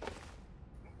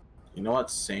 You know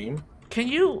what? Same. Can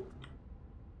you?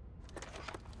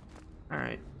 All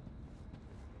right.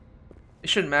 It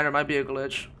shouldn't matter. It might be a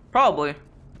glitch. Probably.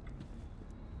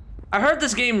 I heard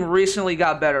this game recently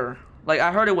got better. Like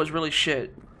I heard it was really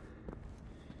shit.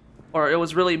 Or it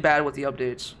was really bad with the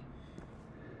updates.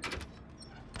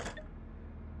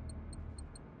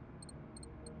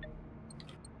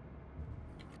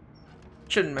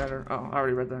 Shouldn't matter. Oh, I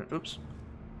already read that. Oops.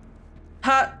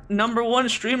 Ha! #1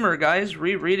 streamer, guys.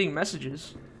 Rereading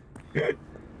messages. It's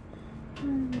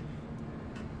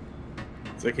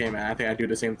okay, man. I think I do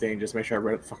the same thing. Just make sure I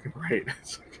read it fucking right.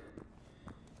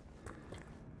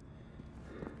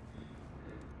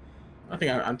 I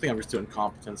think I'm just too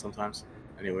incompetent sometimes.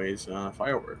 Anyways,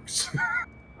 fireworks.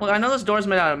 Well, I know this door's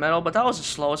made out of metal, but that was the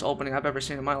slowest opening I've ever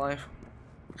seen in my life.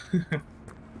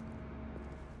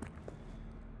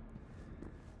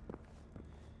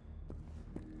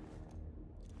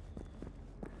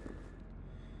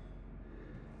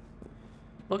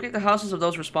 Locate the houses of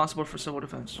those responsible for civil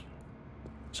defense.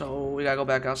 So we gotta go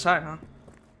back outside, huh?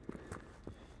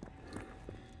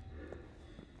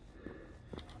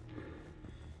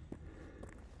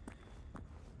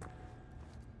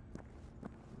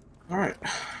 Alright.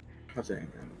 I think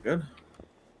I'm good.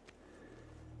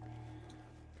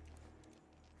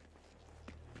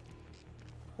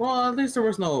 Well, at least there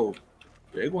was no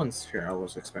big ones here I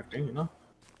was expecting, you know?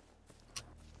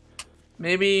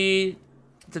 Maybe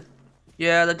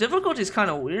the difficulty is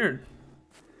kind of weird.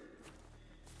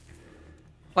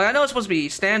 Like I know it's supposed to be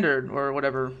standard or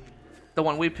whatever, the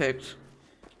one we picked.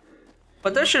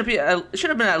 But there should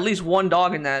have been at least one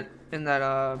dog in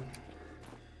that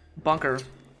bunker.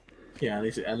 Yeah, at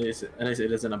least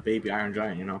it isn't a baby Iron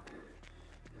Giant, you know.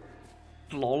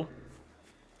 Lol.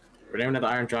 We're naming it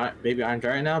the baby Iron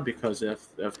Giant now because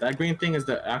if that green thing is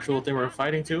the actual thing we're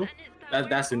fighting to,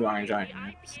 that's the new Iron Giant.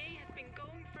 Man.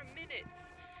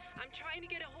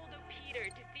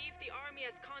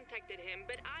 Him,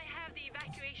 but I have the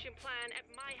evacuation plan at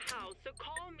my house, so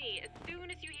call me as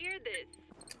soon as you hear this.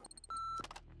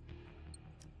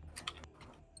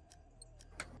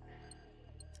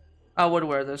 I would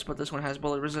wear this, but this one has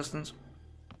bullet resistance.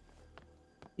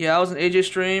 Yeah, I was in AJ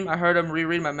stream. I heard him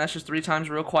reread my message 3 times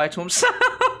real quiet to himself.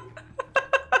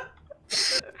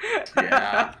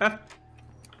 Yeah.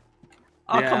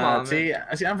 Oh, yeah, come on, see, man.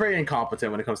 I'm very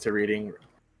incompetent when it comes to reading.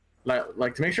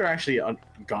 Like to make sure I actually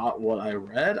got what I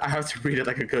read, I have to read it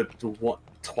like a good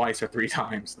twice or 3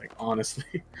 times. Like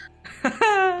honestly.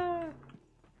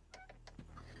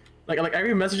 Like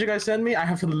every message you guys send me, I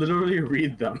have to literally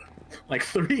read them like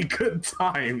 3 good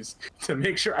times to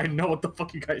make sure I know what the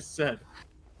fuck you guys said.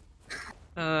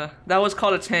 That was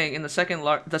called a tank, and the second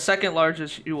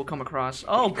largest you will come across.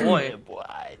 Oh boy.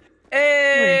 Boy.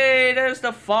 Hey, there's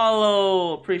the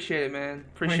follow. Appreciate it, man.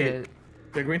 Appreciate it.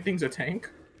 The green thing's a tank?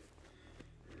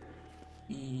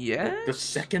 Yes. The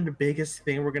second biggest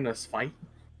thing we're gonna fight?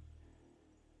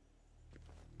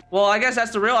 Well, I guess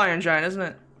that's the real Iron Giant, isn't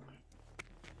it?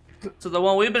 So the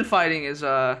one we've been fighting is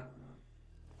goddamn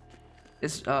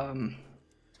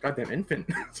infant.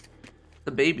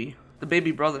 the baby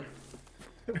brother.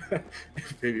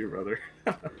 Baby brother.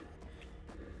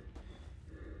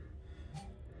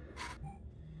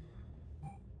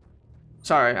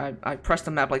 Sorry, I pressed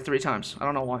the map like 3 times. I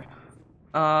don't know why.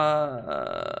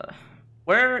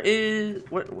 What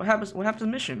happens? What happened to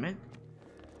the mission, man?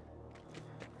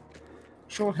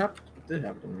 Sure, what happened? Did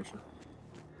happen in the mission.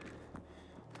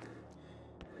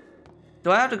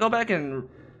 Do I have to go back and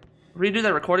redo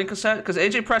that recording cassette? Because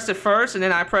AJ pressed it first, and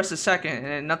then I pressed it second, and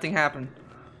then nothing happened.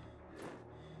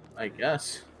 I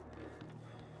guess.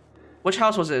 Which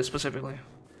house was it specifically?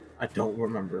 I don't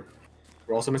remember.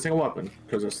 We're also missing a weapon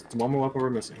because it's one more weapon we're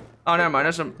missing. Oh, never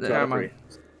mind. Never mind.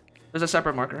 There's a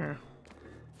separate marker here.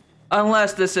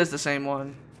 Unless this is the same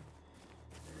one.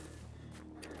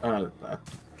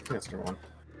 That's the one.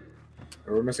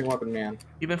 We're missing a weapon, man.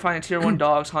 You've been finding tier 1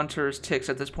 dogs, hunters, ticks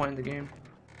at this point in the game.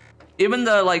 Even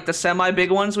the semi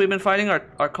big ones we've been fighting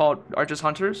are just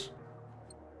hunters.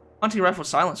 Hunting rifle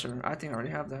silencer. I think I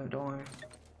already have that, don't I?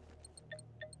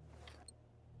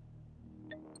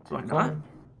 Do I not?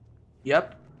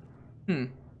 Yep.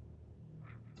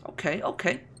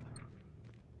 Okay.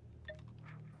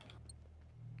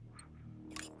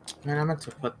 Man, I meant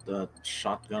to put the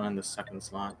shotgun in the second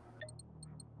slot.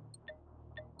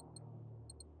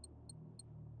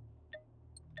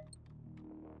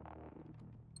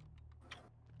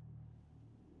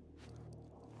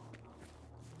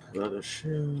 Leather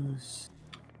shoes.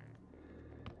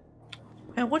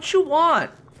 Man, what you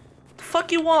want? The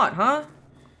fuck you want, huh?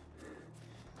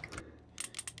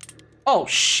 Oh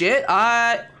shit!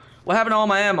 What happened to all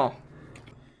my ammo?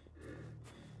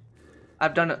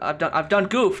 I've done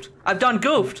goofed. I've done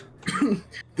goofed.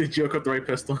 Did you hook up the right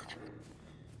pistol?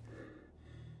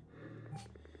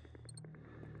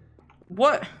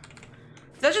 What?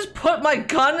 Did I just put my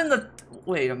gun in the?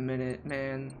 Wait a minute,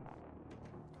 man.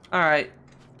 All right.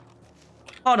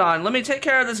 Hold on. Let me take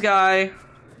care of this guy.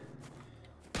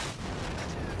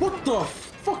 What the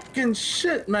fucking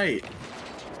shit, mate?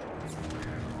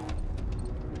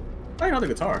 I know the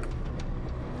guitar.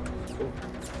 Cool.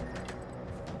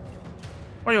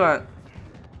 Where you at?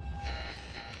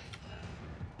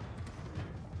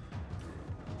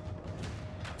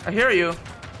 I hear you.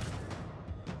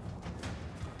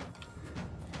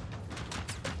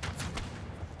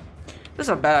 This is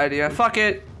a bad idea. Fuck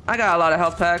it. I got a lot of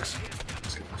health packs.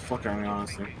 Just get the fuck out of me,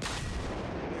 honestly.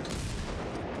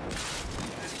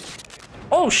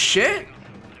 Oh shit!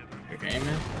 Okay,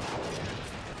 man.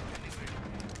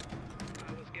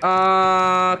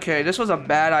 Okay, this was a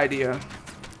bad idea.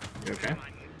 You okay?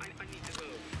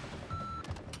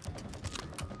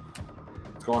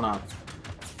 What's going on?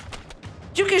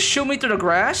 You can shoot me through the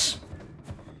grass?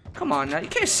 Come on now, you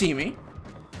can't see me.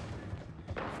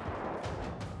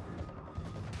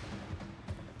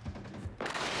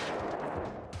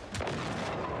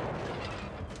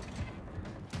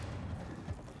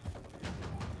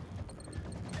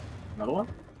 Another one?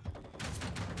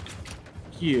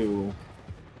 Q.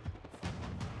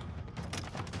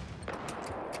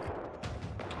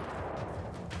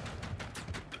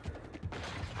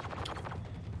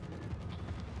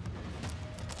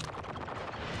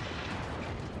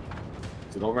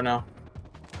 Is it over now?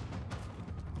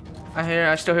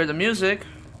 I still hear the music.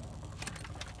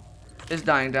 It's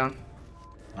dying down.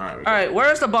 Alright, Alright,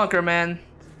 where's the bunker, man?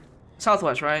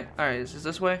 Southwest, right? Alright, is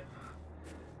this way?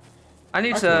 I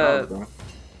need to...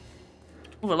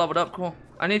 Ooh, I leveled up, cool.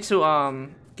 I need to,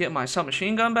 get my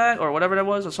submachine gun back, or whatever that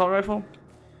was, assault rifle.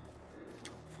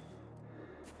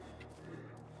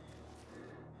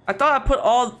 I thought I put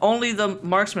only the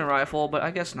marksman rifle, but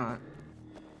I guess not.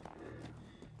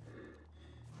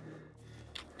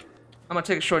 I'm gonna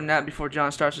take a short nap before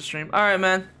John starts the stream. Alright,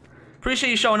 man. Appreciate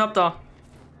you showing up, though.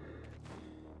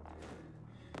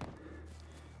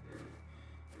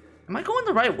 Am I going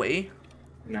the right way?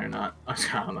 No, you're not. I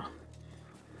don't know.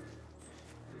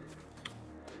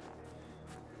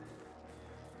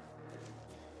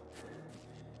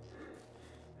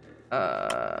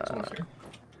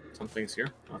 Something's here.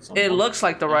 It looks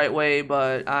like the right way,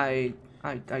 but I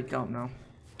don't know.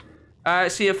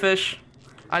 Alright, see ya, fish.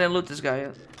 I didn't loot this guy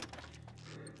yet.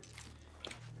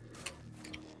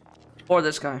 Or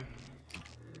this guy.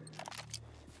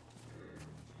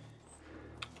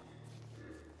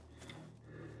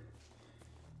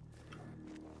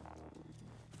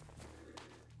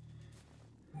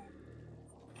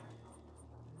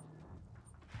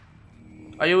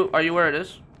 Are you where it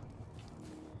is?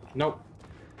 Nope.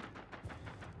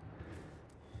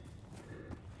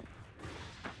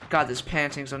 God, this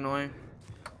panting's annoying.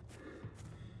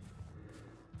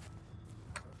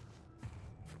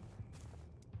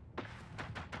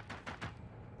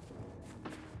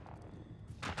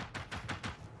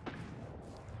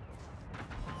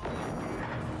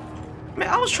 Man,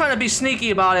 I was trying to be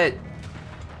sneaky about it.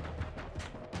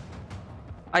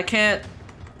 I can't.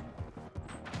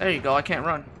 There you go, I can't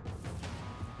run.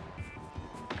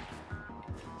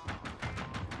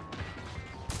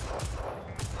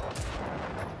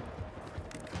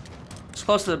 It's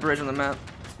close to the bridge on the map.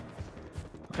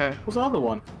 Okay. What's the other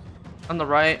one? On the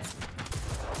right.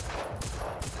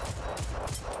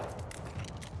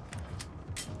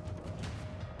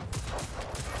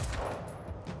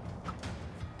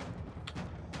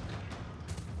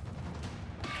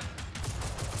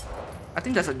 I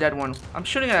think that's a dead one. I'm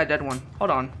shooting at a dead one. Hold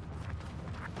on.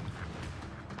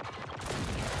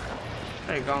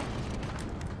 There you go.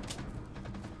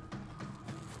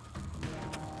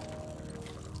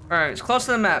 Alright, it's close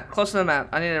to the map. Close to the map.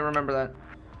 I need to remember that.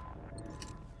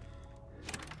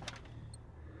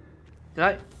 Did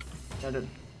I? Yeah, I did.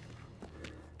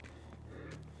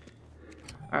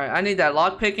 Alright, I need that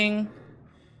lock picking.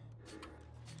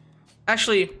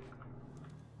 Actually.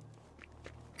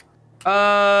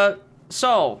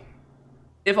 So.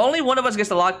 If only one of us gets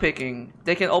the lock picking,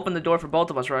 they can open the door for both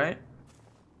of us, right?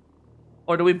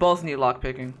 Or do we both need lock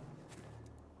picking?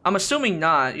 I'm assuming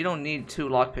not. You don't need 2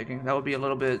 lock picking. That would be a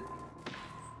little bit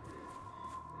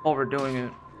overdoing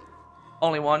it.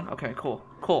 Only 1? Okay, cool.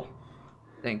 Cool.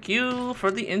 Thank you for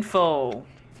the info.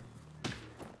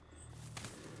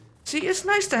 See, it's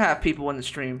nice to have people in the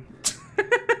stream.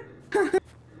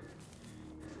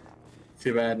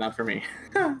 Too bad, not for me.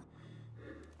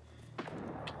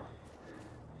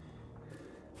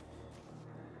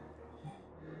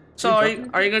 So are you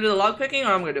gonna do the lock picking,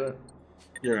 or I'm gonna do it?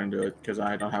 You're gonna do it because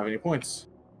I don't have any points.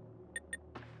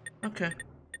 Okay.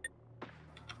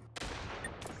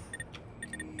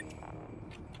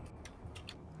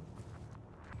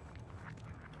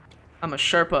 I'm a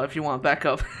Sherpa if you want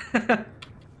backup. Man,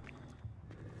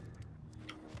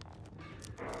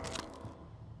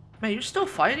 you're still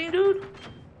fighting, dude?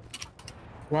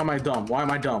 Why am I dumb? Why am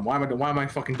I dumb? Why am I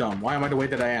fucking dumb? Why am I the way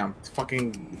that I am? It's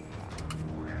fucking...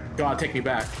 God, take me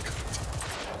back.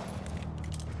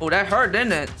 Oh, that hurt,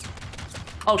 didn't it?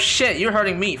 Oh shit, you're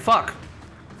hurting me. Fuck.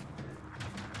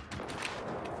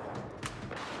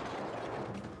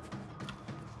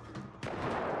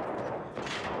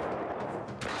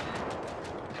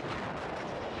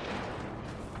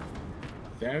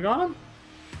 Think I got him?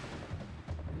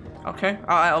 Okay,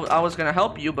 I was gonna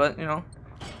help you, but you know.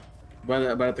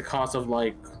 But at the cost of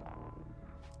like,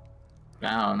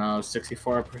 I don't know,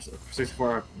 64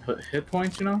 hit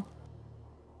points, you know?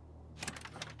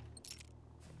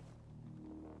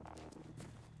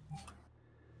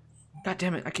 God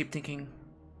damn it, I keep thinking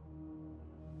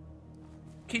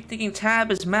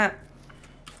tab is map.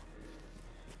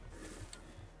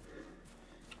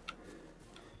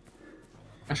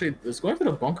 Actually, does going to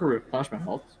the bunker replenish my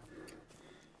health?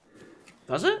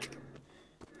 Does it?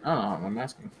 I don't know, I'm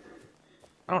asking.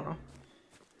 I don't know.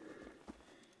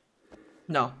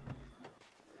 No.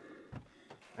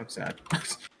 I'm sad.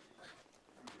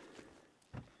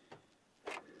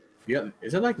 Yeah,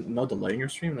 is it like no delay in your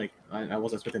stream? Like, I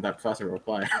wasn't expecting that fast a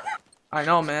reply. I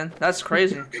know, man. That's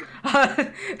crazy.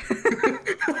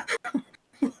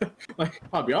 Like,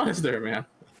 I'll be honest there, man.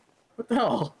 What the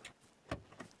hell?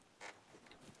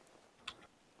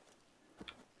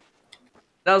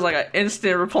 That was like an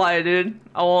instant reply, dude.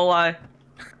 I won't lie.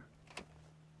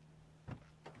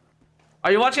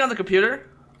 Are you watching on the computer?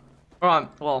 Or on,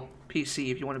 well,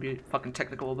 PC if you want to be fucking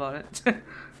technical about it.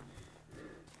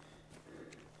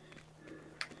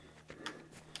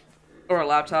 Or a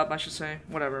laptop, I should say.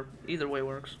 Whatever. Either way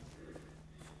works.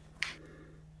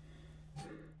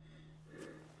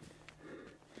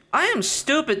 I am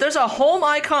stupid. There's a home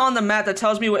icon on the map that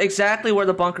tells me exactly where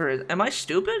the bunker is. Am I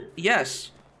stupid?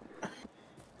 Yes.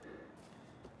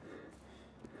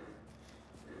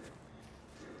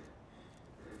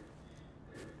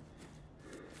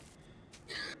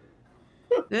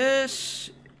 This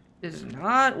is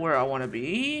not where I want to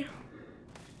be.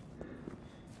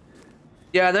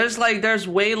 Yeah, there's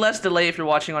way less delay if you're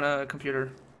watching on a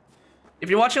computer. If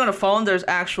you're watching on a phone, there's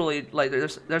actually like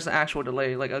there's an actual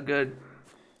delay, like a good.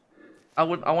 I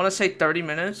want to say 30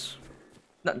 minutes.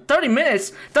 No, 30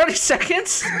 minutes, 30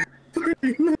 seconds.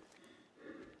 30 minutes.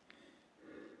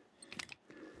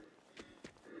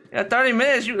 Yeah, 30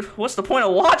 minutes. What's the point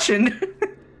of watching?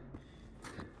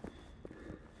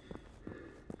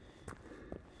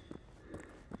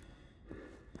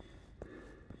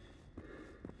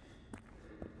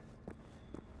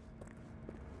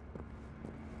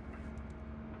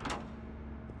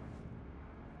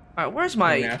 Alright, where's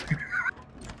my... Yeah.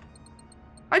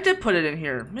 I did put it in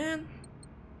here, man.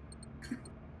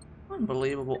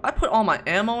 Unbelievable. I put all my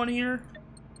ammo in here.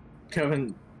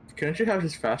 Kevin, can't you have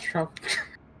his fast travel?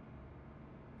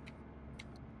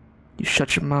 You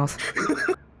shut your mouth.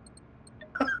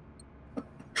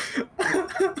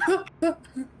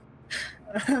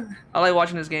 I like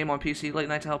watching this game on PC late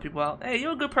night to help people out. Hey,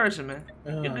 you're a good person, man.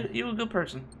 You're a good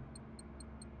person.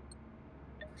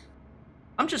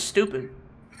 I'm just stupid.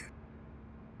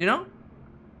 You know?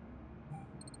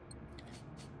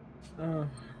 Alright,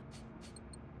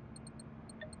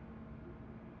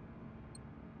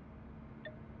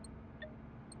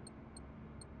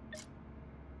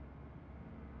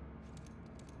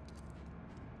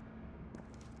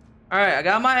 I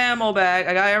got my ammo back.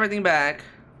 I got everything back.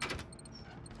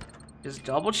 Just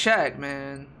double check,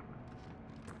 man.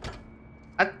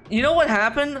 You know what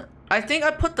happened? I think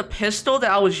I put the pistol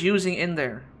that I was using in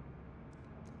there.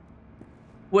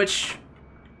 Which...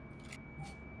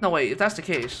 No, wait, if that's the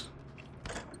case.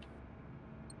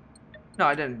 No,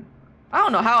 I didn't. I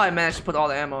don't know how I managed to put all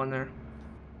the ammo in there.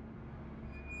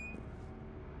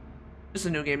 This is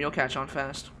a new game, you'll catch on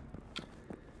fast.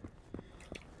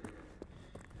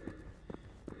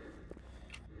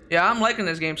 Yeah, I'm liking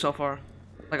this game so far.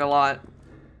 Like, a lot.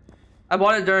 I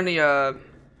bought it during the,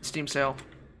 Steam sale.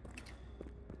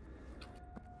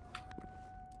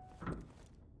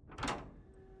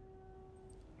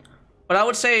 But I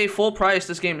would say full price,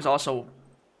 this game is also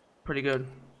pretty good.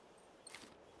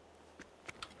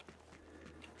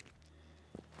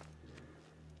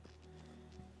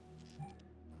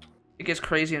 It gets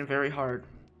crazy and very hard.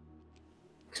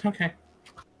 Okay.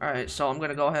 Alright, so I'm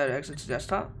gonna go ahead and exit the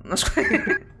desktop. Let's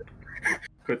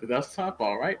Quit the desktop,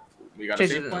 alright. We got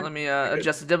change it. Let me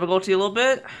adjust the difficulty a little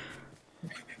bit.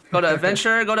 Go to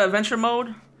adventure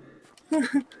mode.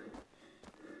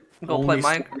 Go play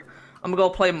Minecraft. I'm gonna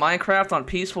go play Minecraft on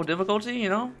peaceful difficulty, you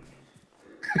know?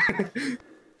 You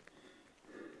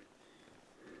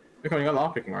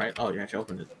got lockpicking, right? Oh, yeah, she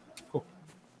opened it. Cool.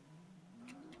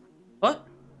 What?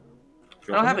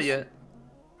 I don't have it yet.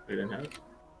 You didn't have it?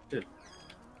 Did.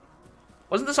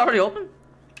 Wasn't this already open?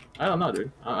 I don't know,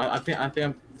 dude. I think I'm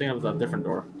thinking of a different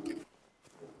door.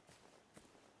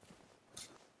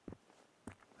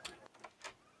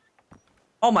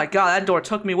 Oh my god, that door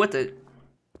took me with it.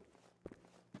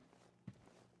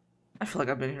 I feel like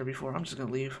I've been here before. I'm just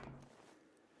gonna leave.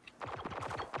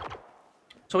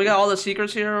 So we got all the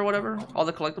secrets here or whatever? All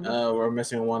the collectibles? We're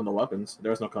missing one of the weapons.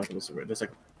 There was no collectibles. There's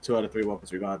like 2 out of 3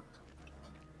 weapons we got.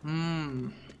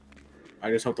 I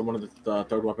just hope that one of the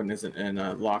third weapon isn't in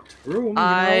a locked room.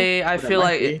 I feel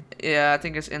like yeah, I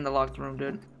think it's in the locked room,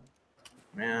 dude.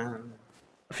 Man.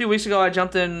 A few weeks ago, I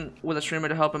jumped in with a streamer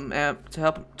to help him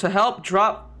to help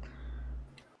drop.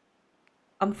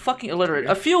 I'm fucking illiterate.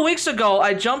 A few weeks ago,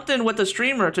 I jumped in with a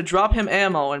streamer to drop him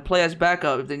ammo and play as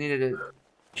backup if they needed it.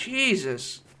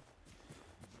 Jesus.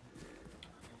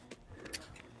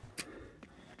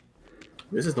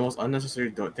 This is the most unnecessary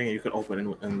thing you could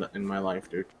open in my life,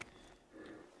 dude.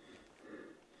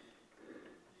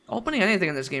 Opening anything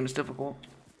in this game is difficult.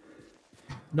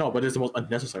 No, but it's the most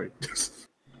unnecessary.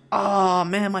 Oh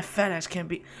man, my fat ass can't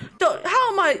be. Dude,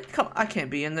 how am I? Come, I can't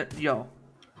be in there. Yo,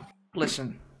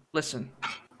 listen.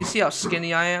 You see how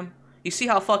skinny I am? You see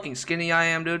how fucking skinny I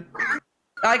am, dude?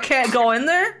 I can't go in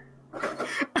there?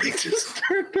 I just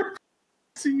turned around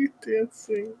to see you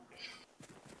dancing.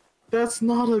 That's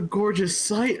not a gorgeous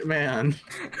sight, man.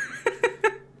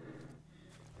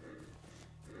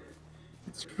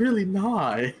 It's really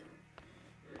not.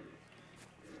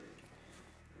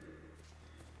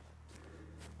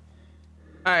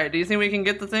 Alright, do you think we can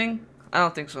get the thing? I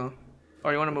don't think so.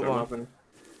 Or you want to move on?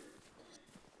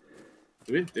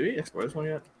 Did we explore this one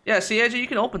yet? Yeah, see, AJ, you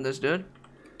can open this, dude.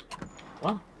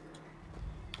 What?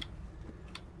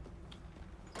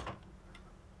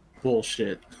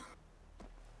 Bullshit.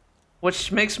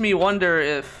 Which makes me wonder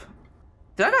if...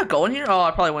 Did I not go in here? Oh,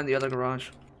 I probably went in the other garage.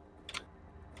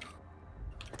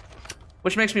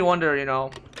 Which makes me wonder, you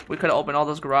know, we could have opened all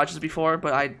those garages before,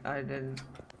 but I didn't.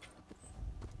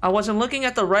 I wasn't looking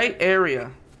at the right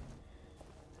area.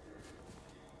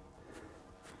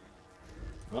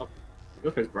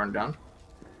 Your place burned down.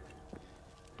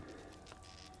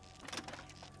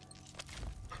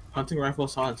 Hunting rifle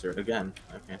silencer again.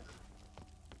 Okay.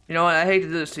 You know what? I hate to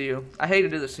do this to you. I hate to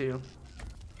do this to you.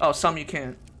 Oh, some you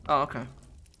can't. Oh, okay.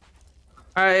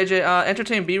 Alright, AJ,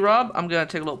 entertain B-Rob. I'm gonna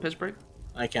take a little piss break.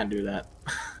 I can't do that.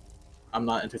 I'm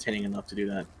not entertaining enough to do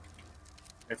that.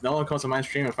 If no one comes to my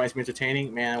stream and finds me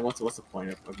entertaining, man, what's the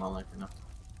point of my life, you know?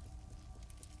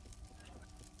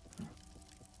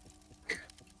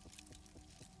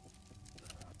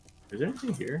 Is there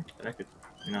anything here that I could,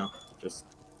 just...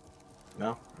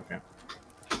 No? Okay.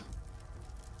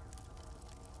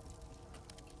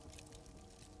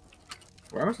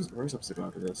 Where's supposed to go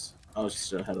after this? Oh, it's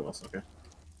just ahead of us, okay.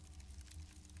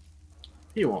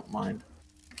 He won't mind.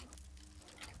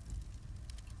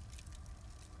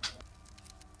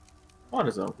 What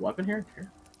is a weapon here?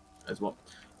 Here as well.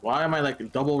 Why am I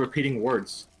like double repeating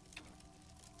words?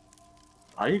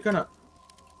 Are you gonna?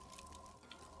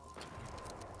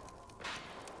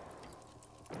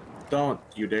 Don't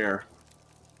you dare.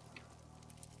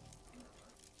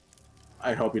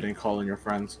 I hope you didn't call in your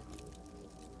friends.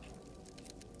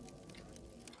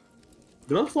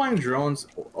 Do those flying drones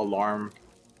alarm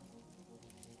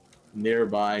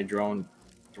nearby drone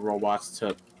robots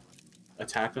to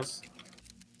attack us?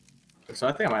 So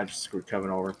I think I might just screw Kevin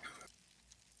over.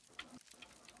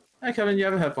 Hey Kevin, you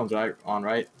have headphones on,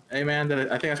 right? Hey man,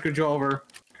 I think I screwed you over.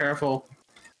 Careful.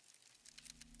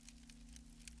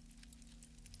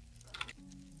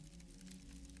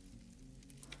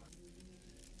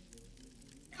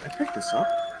 Can I pick this up?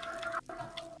 What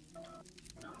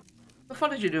the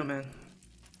fuck did you do, man?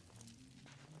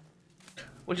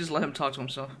 We'll just let him talk to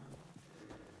himself.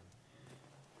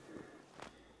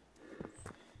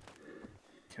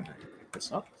 Can I pick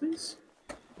this up, please?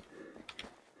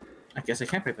 I guess I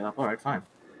can't pick that up. Alright, fine.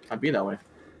 I'd be that way.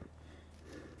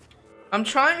 I'm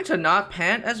trying to not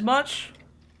pant as much,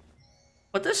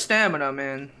 but this stamina,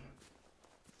 man.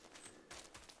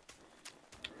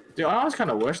 Dude, I always kind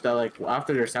of wish that, like,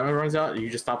 after your stamina runs out, you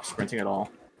just stop sprinting at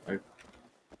all. Like,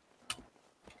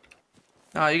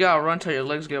 Nah, you gotta run till your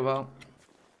legs give out.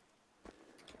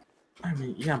 I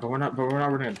mean, yeah, but we're not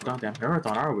running a goddamn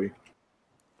marathon, are we?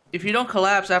 If you don't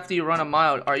collapse after you run a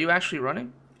mile, are you actually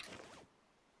running?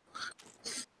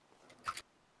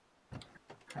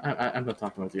 I'm not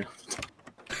talking with you.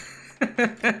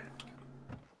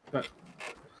 But,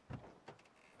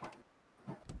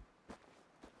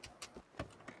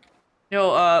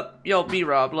 Yo,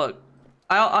 B-Rob, look.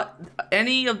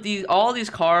 Any of these, all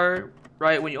these car,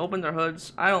 right, when you open their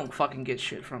hoods, I don't fucking get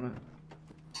shit from it.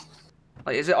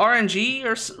 Like, is it RNG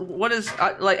or what is,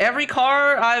 like, every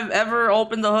car I've ever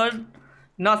opened the hood,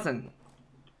 nothing.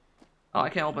 Oh, I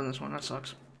can't open this one, that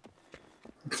sucks.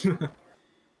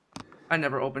 I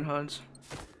never open hoods.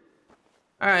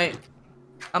 Alright,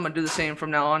 I'm gonna do the same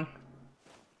from now on.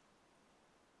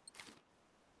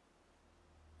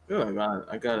 good,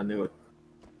 I got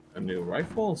a new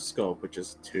rifle scope, which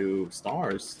is 2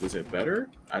 stars. Is it better?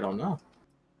 I don't know.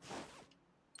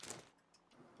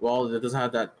 Well, it doesn't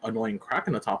have that annoying crack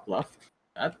in the top left.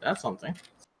 That's something.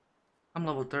 I'm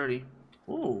level 30.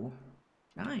 Ooh,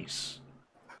 nice.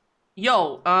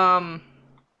 Yo,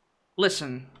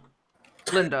 listen,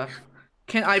 Linda,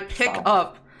 can I pick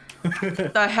up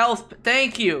the health?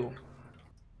 Thank you.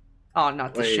 Oh,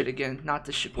 not this shit again. Not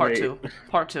this shit. Part 2.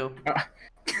 Part 2.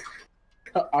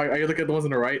 Are you looking at the ones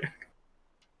on the right?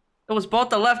 It was both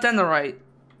the left and the right.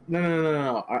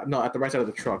 No, no, at the right side of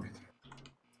the truck.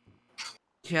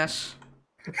 Yes.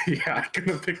 Yeah, I couldn't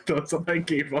have picked those up. I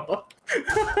gave up.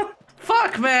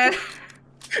 Fuck, man.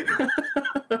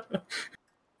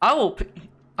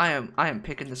 I am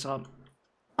picking this up.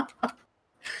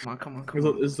 Come on.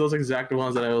 It's those exact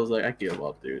ones that I was like, I give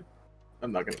up, dude.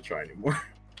 I'm not gonna try anymore.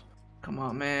 Come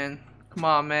on, man.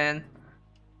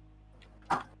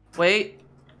 Wait.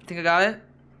 I think I got it.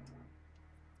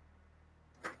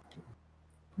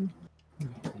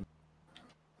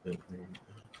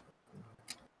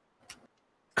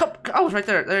 I was right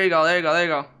there. There you go.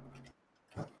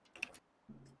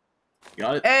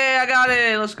 Got it? Hey, I got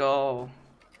it. Let's go.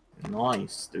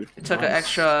 Nice, dude. It took an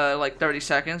extra, like, 30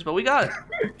 seconds, but we got it.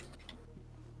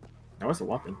 Now where's the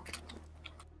weapon?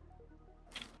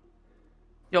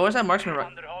 Yo, where's that marksman right?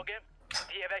 Underhage,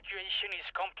 the evacuation is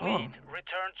complete.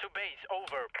 Return to base.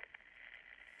 Over.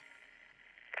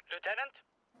 Lieutenant,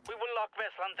 we will lock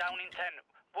Westland down in 10.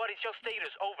 What is your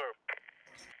status? Over.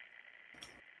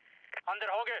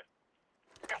 Underhage.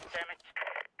 God damn it.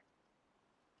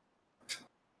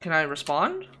 Can I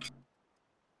respond?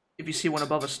 If you see one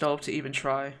above a stove to even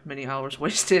try. Many hours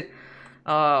wasted.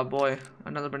 Oh boy.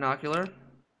 Another binocular.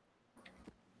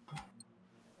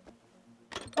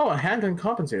 Oh, a handgun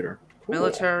compensator. Cool.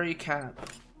 Military cap.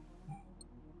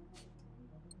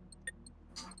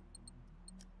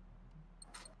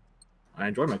 I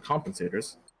enjoy my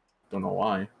compensators. Don't know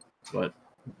why, but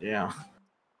yeah.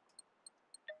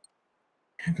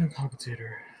 Handgun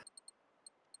compensator.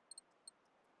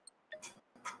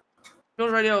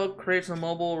 Field radio creates a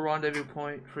mobile rendezvous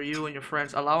point for you and your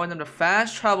friends, allowing them to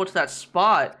fast travel to that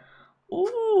spot.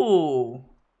 Ooh.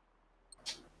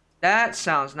 That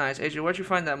sounds nice. AJ, where'd you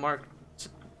find that mark?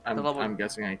 I'm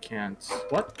guessing I can't.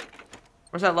 What?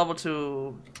 Where's that level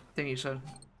 2 thing you said?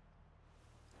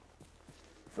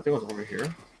 I think it was over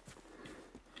here.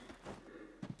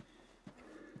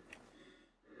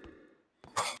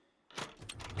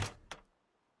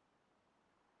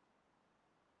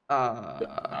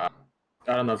 I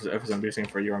don't know if it's embarrassing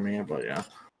for you or me, but yeah.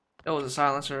 It was a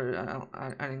silencer.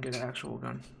 I didn't get an actual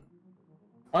gun.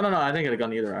 Oh no, I didn't get a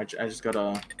gun either. I just got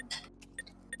a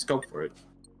scope for it.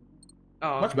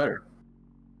 Oh, much better.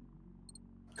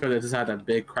 Because it just had that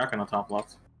big crack on the top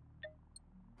left.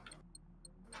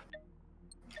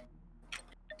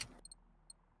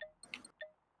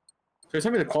 So you're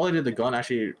telling me the quality of the gun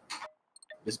actually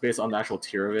is based on the actual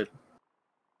tier of it?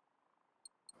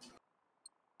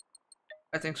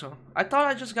 I think so. I thought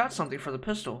I just got something for the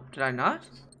pistol. Did I not?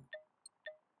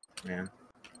 Man.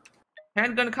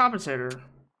 Handgun compensator.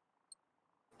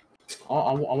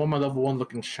 I want my level 1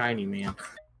 looking shiny, man.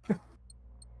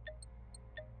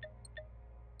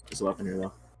 There's a weapon here,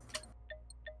 though.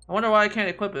 I wonder why I can't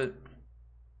equip it.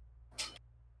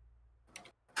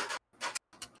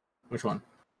 Which one?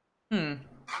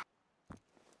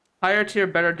 Higher tier,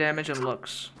 better damage and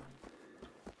looks.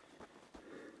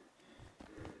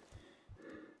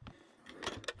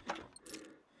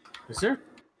 Is there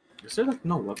like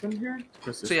no weapon here?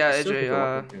 So yeah,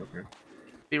 AJ,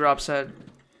 B-Rob said.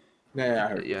 Yeah, I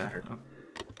heard. Yeah. I heard.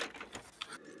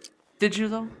 Did you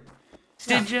though?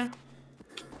 Did you?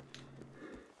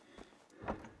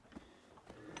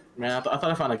 Man, I thought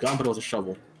I found a gun, but it was a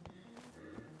shovel.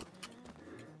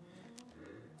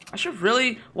 I should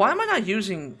really. Why am I not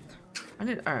using?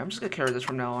 Alright, I'm just gonna carry this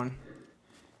from now on.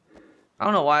 I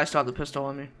don't know why I still have the pistol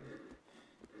on me.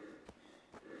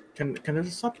 Can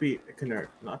there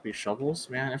not be shovels,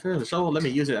 man? If there's a shovel, let me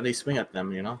use it and they swing at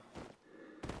them, you know?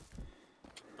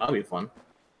 That'll be fun.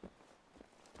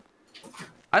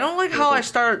 I don't like how I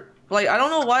start. Like, I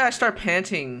don't know why I start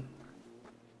panting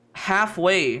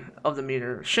halfway of the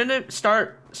meter. Shouldn't it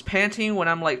start panting when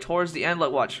I'm like towards the end?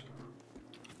 Like, watch.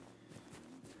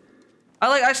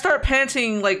 I start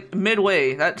panting like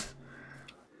midway. That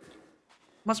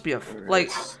must be a like.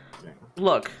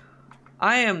 Look,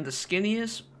 I am the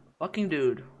skinniest fucking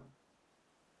dude,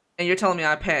 and you're telling me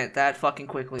I pant that fucking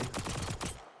quickly?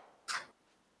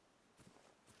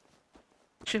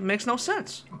 Shit makes no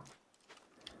sense.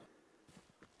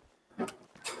 I'm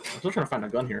still trying to find a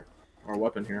gun here, or a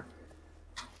weapon here.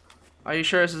 Are you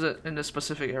sure this is in this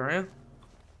specific area?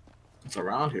 It's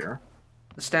around here.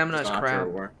 The stamina is crap.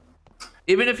 Sure.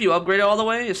 Even if you upgrade it all the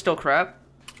way, it's still crap.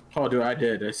 Oh, dude, I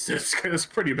did. It's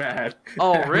pretty bad.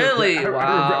 Oh, really? I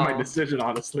Wow. regret my decision,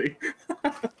 honestly.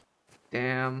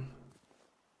 Damn.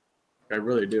 I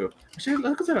really do. Actually,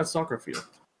 look at that soccer field.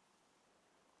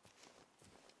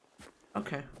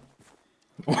 Okay.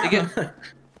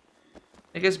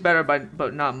 It gets better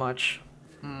but not much.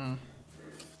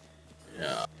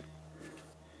 Yeah.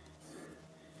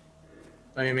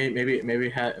 I mean, maybe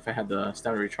if I had the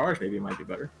stamina recharge, maybe it might be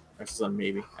better. That's a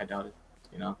maybe. I doubt it.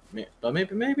 You know, but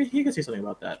maybe he can see something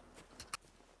about that.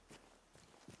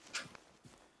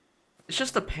 It's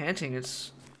just the panting.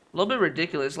 It's a little bit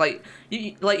ridiculous. Like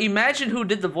imagine who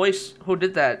did the voice, who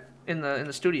did that in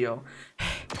the studio.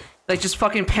 Like just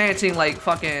fucking panting, like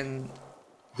fucking.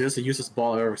 This is the useless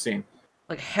ball I've ever seen.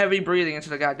 Like heavy breathing into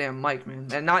the goddamn mic, man,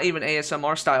 and not even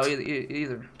ASMR style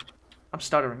either. I'm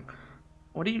stuttering.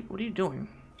 What are you doing?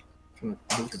 I'm trying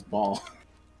to move this ball.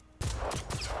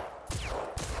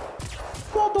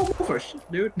 Ball don't move for shit,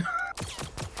 dude.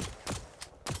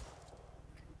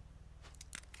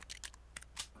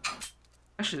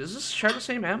 Actually, does this share the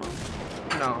same ammo?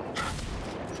 No.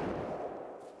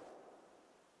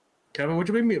 Kevin, would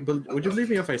you believe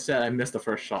me if I said I missed the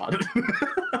first shot?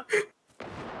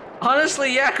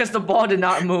 Honestly, yeah, because the ball did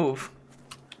not move.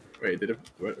 Wait,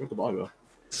 where'd the ball go?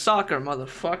 Soccer,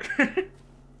 motherfucker.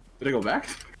 Did it go back?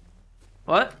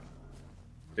 What?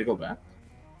 Did it go back?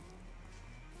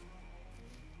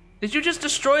 Did you just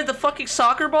destroy the fucking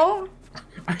soccer ball?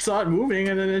 I saw it moving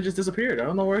and then it just disappeared. I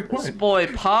don't know where it went. This boy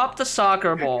popped the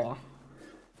soccer ball.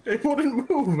 It wouldn't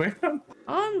move, man.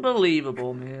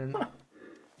 Unbelievable, man.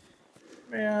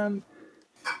 Man.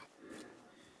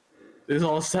 This is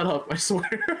all set up, I swear.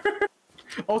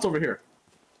 Oh, it's over here.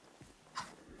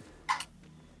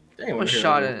 Dang, What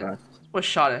shot it? What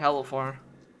shot it? Hella far.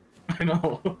 I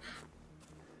know.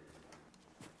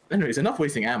 Anyways, enough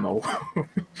wasting ammo.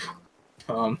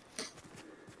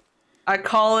 I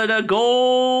call it a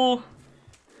goal.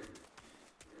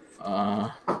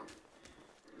 I'm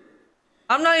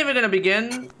not even gonna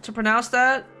begin to pronounce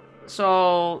that.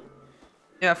 So,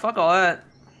 yeah, fuck all that.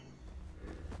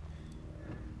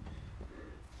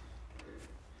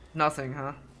 Nothing,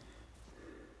 huh?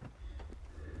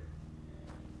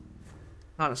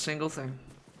 Not a single thing.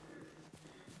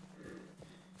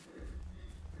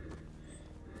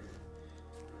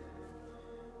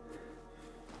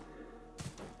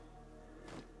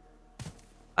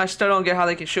 I still don't get how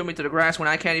they can shoot me through the grass when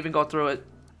I can't even go through it.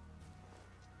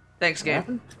 Thanks,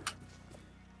 game.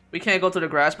 We can't go through the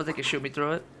grass, but they can shoot me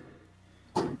through it.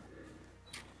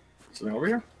 Something over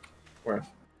here? Where?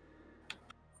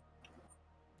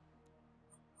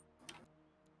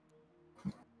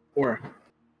 Where?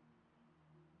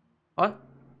 What?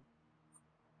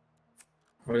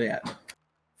 Where are they at?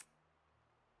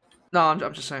 No,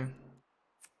 I'm just saying.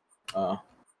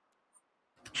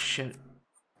 Shit.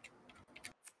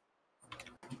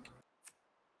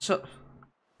 So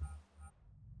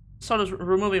does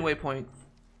removing waypoint.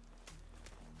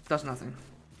 Does nothing.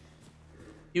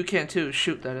 You can too.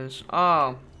 Shoot, that is.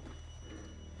 Oh.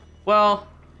 Well.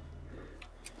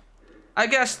 I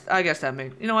guess that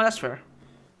made. You know what? That's fair.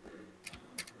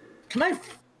 Can I?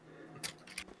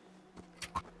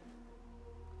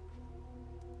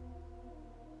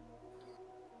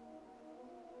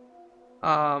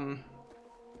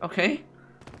 Okay.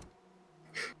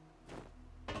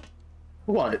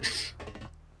 What?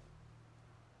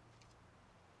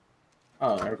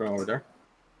 Oh, they're going over there.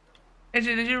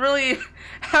 AJ, did you really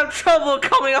have trouble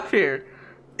coming up here?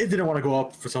 It didn't want to go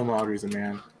up for some odd reason,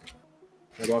 man.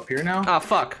 Can I go up here now? Ah,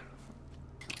 fuck.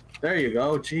 There you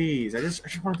go. Jeez, I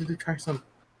just wanted to try some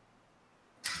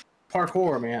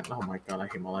parkour, man. Oh my god, I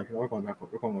hate my life. We're going back.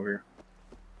 We're going over here.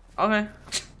 Okay.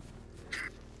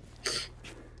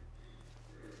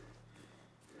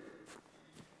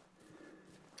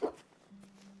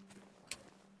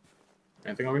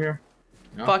 Anything over here?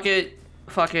 No? Fuck it.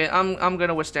 Fuck it. I'm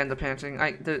gonna withstand the panting.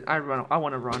 I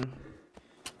want to run.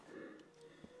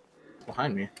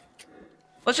 Behind me.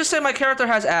 Let's just say my character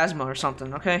has asthma or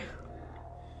something, okay?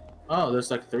 Oh,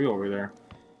 there's like 3 over there.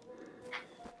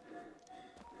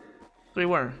 3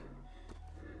 where?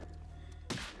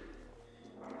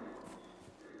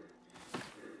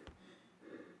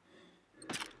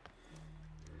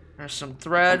 There's some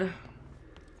thread.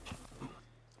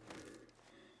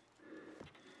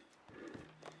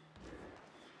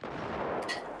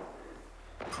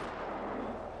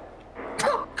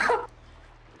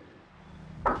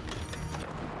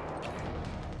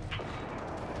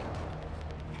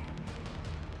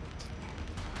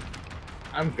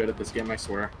 I'm good at this game, I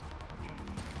swear.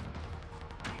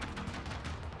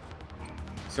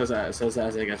 Says that as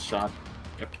I get shot.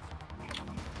 Yep.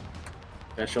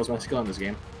 That shows my skill in this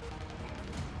game.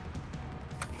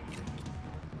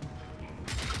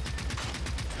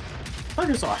 I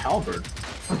just saw a halberd.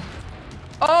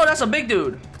 Oh, that's a big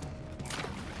dude.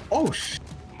 Oh sh.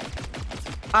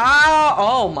 Ah!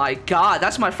 Oh my god,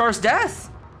 that's my first death.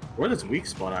 Where's this weak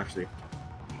spot actually?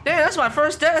 Damn, that's my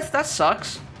first death. That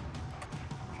sucks.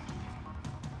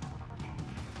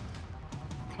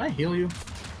 Can I heal you?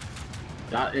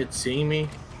 Got it seeing me?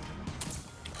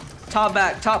 Top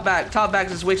back, top back, top back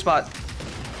is his weak spot.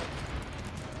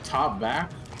 Top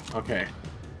back? Okay.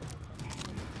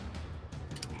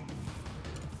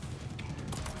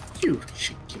 You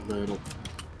cheeky little.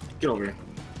 Get over here.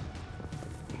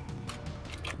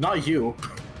 Not you.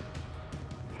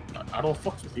 I don't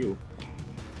fuck with you.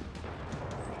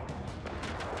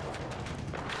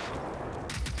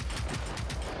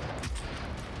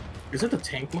 Is it the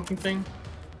tank looking thing?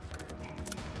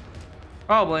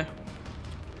 Probably.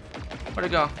 Where'd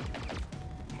it go?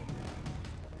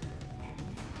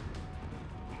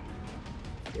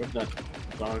 Where'd that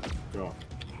dog go?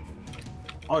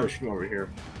 Oh, you're shooting over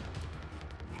here.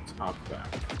 Top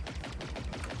back.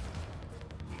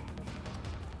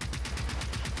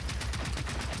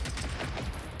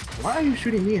 Why are you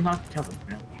shooting me and not Kevin,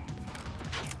 man?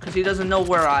 Because he doesn't know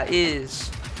where I is.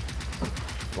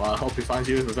 Well, I hope he finds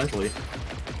you eventually.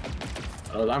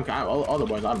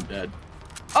 Otherwise, I'm dead.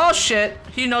 Oh shit!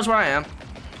 He knows where I am.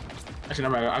 Actually,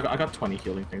 never mind. I got 20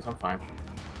 healing things. I'm fine.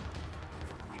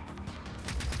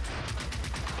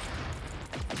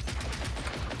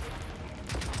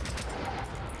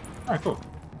 Alright, cool.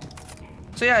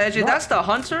 So yeah, AJ, that's the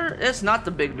hunter. It's not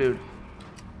the big dude.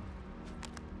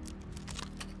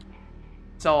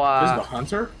 So, This is the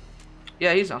hunter?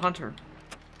 yeah, he's a hunter.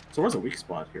 So where's the weak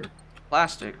spot here?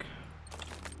 Plastic.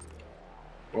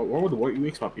 What would the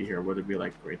weak spot be here? Would it be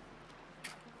like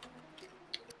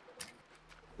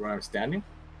where I'm standing?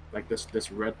 Like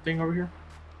this red thing over here?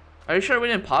 Are you sure we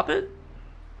didn't pop it?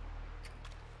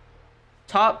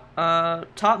 Top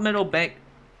middle bank.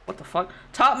 What the fuck?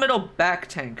 Top middle back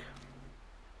tank.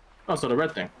 Oh, so the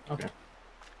red thing. Okay.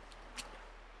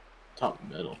 Top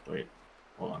middle. Wait.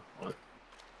 Hold on. What?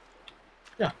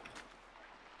 Yeah.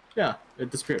 Yeah, it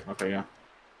disappeared. Okay, yeah.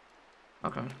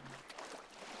 Okay.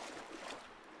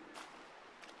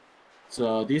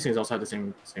 So these things also have the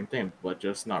same thing, but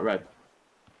just not red.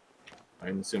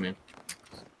 I'm assuming.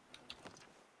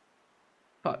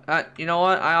 But you know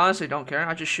what? I honestly don't care.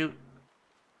 I just shoot.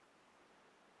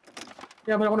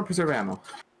 Yeah, but I want to preserve ammo.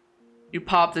 You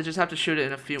popped it. Just have to shoot it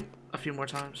in a few more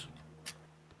times.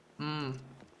 I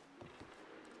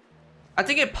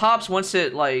think it pops once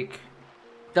it like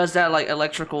does that like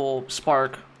electrical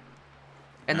spark,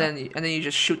 and then you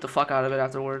just shoot the fuck out of it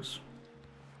afterwards.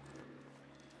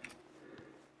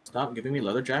 Stop giving me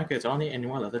leather jackets. I don't need any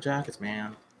more leather jackets,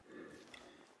 man.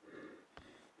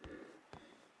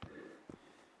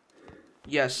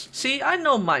 Yes. See, I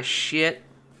know my shit.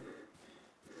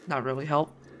 Not really.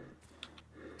 Help.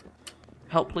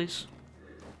 Help, please.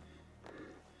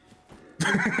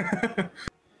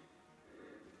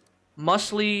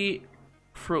 Muscly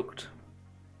fruit.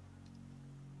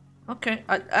 Okay.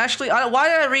 Why did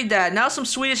I read that? Now some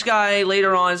Swedish guy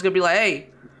later on is gonna be like, "Hey,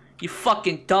 you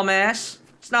fucking dumbass.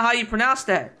 It's not how you pronounce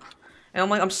that." And I'm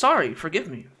like, "I'm sorry. Forgive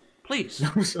me, please."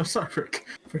 I'm so sorry.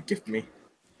 Forgive me.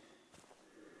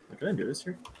 Can I do this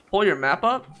here? Pull your map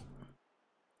up.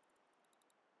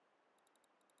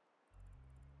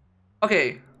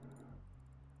 Okay.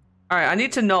 Alright, I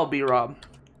need to know, B-Rob.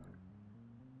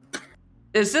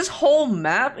 Is this whole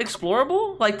map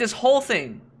explorable? Like, this whole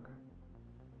thing?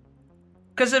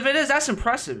 Because if it is, that's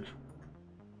impressive.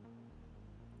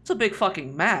 It's a big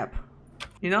fucking map.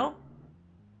 You know?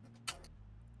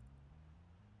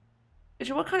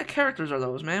 AJ, what kind of characters are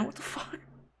those, man? What the fuck?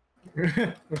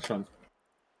 Which one?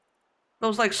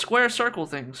 Those, like, square circle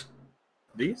things.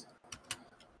 These?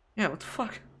 Yeah, what the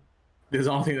fuck? This is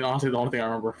honestly the only thing I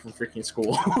remember from freaking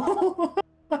school.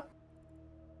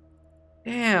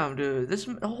 Damn, dude.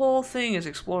 The whole thing is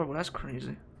explorable. That's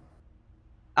crazy.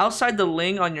 Outside the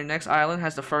ling on your next island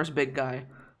has the first big guy.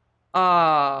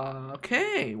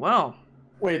 Okay, well.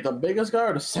 Wait, the biggest guy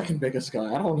or the second biggest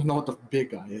guy? I don't even know what the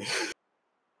big guy is.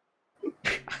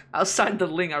 Outside the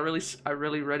ling, I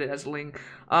really read it as ling.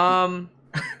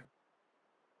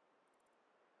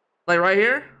 Like right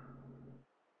here?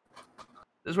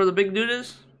 This is where the big dude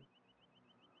is?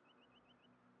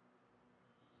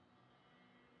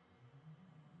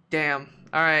 Damn.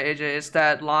 Alright, AJ, it's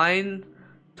that line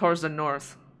towards the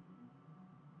north.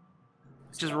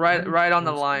 Just right on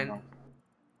the line.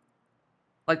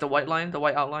 Like the white line, the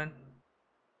white outline.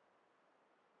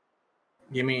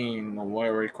 You mean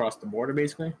where we crossed the border,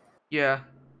 basically? Yeah.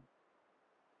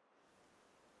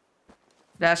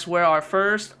 That's where our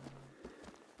first,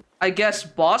 I guess,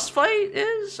 boss fight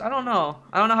is? I don't know.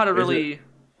 I don't know how to really...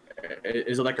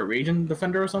 Is it like a region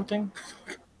defender or something?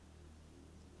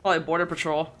 Probably border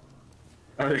patrol.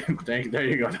 Oh, there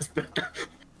you go.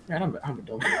 Man, I'm a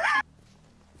dumb.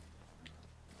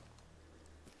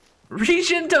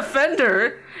 Region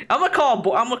defender? I'm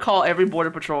gonna call every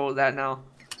border patrol that now.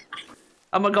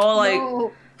 I'm gonna go like...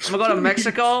 No. I'm gonna go to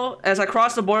Mexico. As I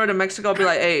cross the border to Mexico, I'll be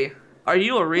like, "Hey, are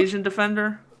you a region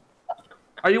defender?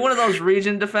 Are you one of those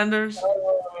region defenders?"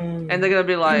 And they're gonna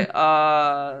be like,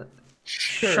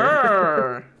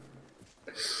 sure.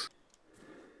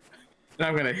 And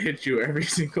I'm gonna hit you every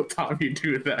single time you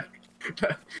do that.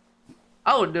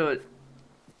 I would do it.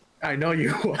 I know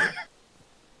you would.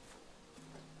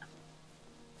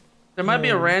 There might be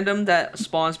a random that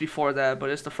spawns before that, but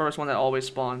it's the first one that always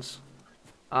spawns.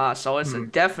 So it's a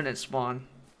definite spawn.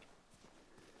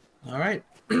 All right.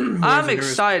 I'm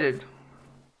excited.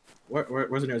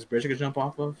 Where's the nearest bridge I could jump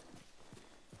off of?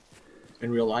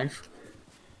 In real life?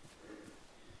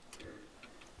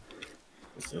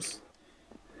 What's this?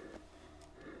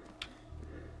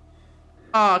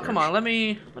 Oh, come on, let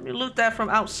me loot that from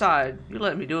outside. You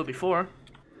let me do it before.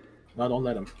 No, don't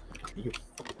let him. You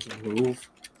fucking move.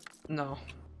 No.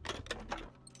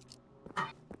 How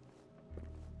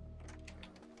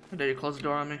dare you close the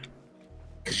door on me?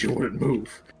 Because you wouldn't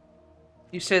move.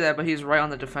 You say that, but he's right on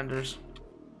the defenders.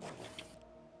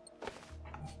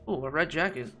 Ooh, a red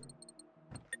jacket.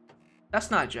 That's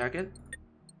not a jacket.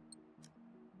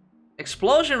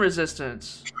 Explosion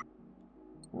resistance.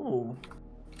 Ooh.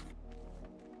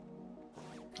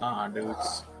 Nah,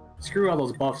 dudes. Screw all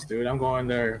those buffs, dude. I'm going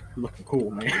there looking cool,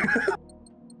 man.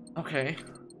 Okay.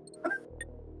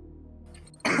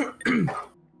 I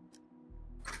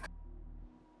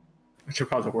should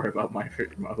probably worry about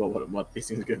what these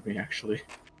things give me, actually.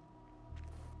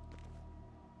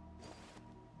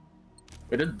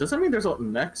 Wait, does that mean there's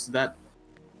mechs that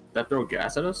throw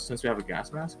gas at us since we have a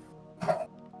gas mask?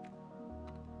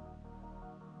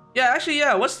 Yeah, actually,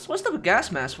 yeah. What's the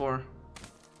gas mask for?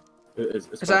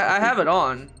 Because I have it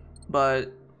on,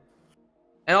 but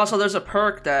and also there's a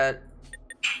perk that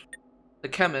the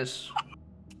chemist.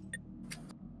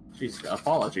 Jeez,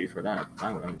 apologies for that.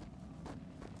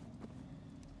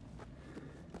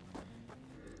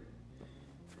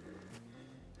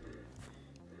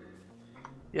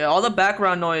 Yeah, all the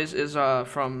background noise is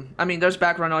from. I mean, there's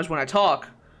background noise when I talk,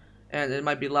 and it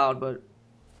might be loud, but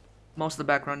most of the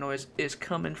background noise is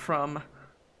coming from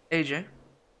AJ,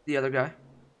 the other guy.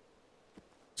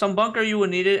 Some bunker you will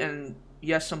need it, and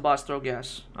yes, some bots throw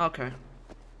gas. Okay.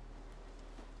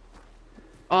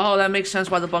 Oh, that makes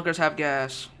sense why the bunkers have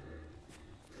gas.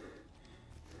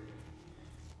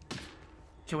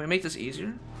 Can we make this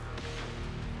easier?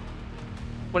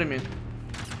 What do you mean?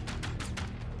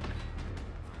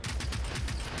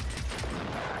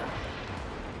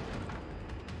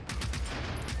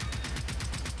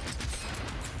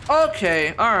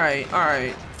 Okay, alright,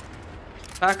 alright.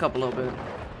 Back up a little bit.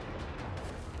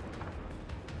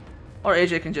 Or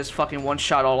AJ can just fucking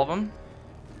one-shot all of them.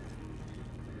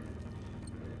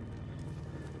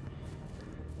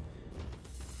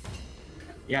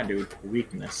 Yeah, dude.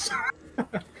 Weakness.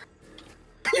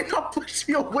 You not push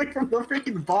me away from the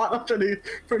freaking bot. I'm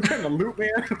trying to loot,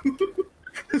 man.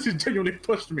 This just genuinely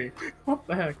pushed me. What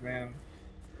the heck, man?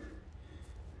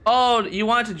 Oh, you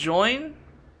wanted to join?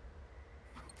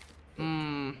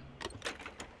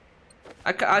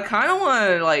 I kind of want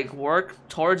to like work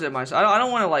towards it myself. I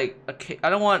don't want to like I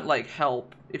don't want like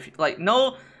help. If like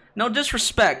no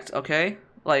disrespect, okay?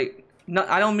 Like no,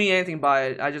 I don't mean anything by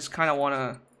it. I just kind of want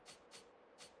to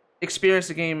experience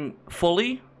the game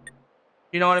fully.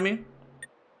 You know what I mean?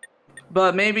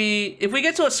 But maybe if we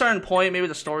get to a certain point, maybe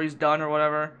the story's done or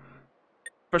whatever.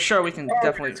 For sure, we can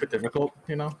definitely. It's difficult,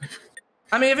 you know.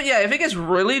 I mean, if it gets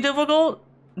really difficult,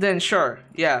 then sure,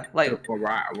 yeah, like.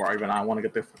 Where even I want to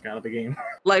get the fuck out of the game.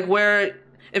 Like where,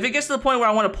 if it gets to the point where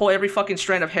I want to pull every fucking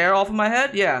strand of hair off of my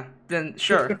head, yeah, then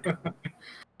sure.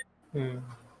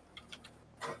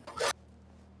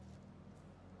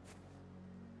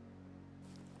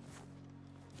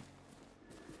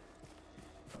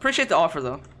 Appreciate the offer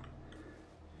though.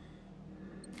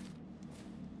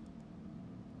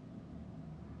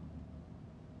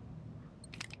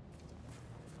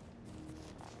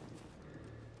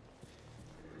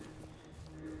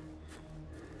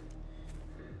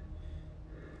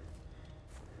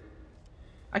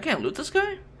 I can't loot this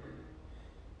guy?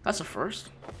 That's a first.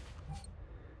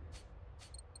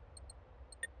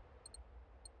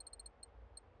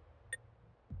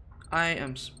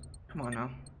 Come on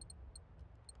now.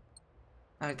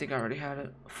 I think I already had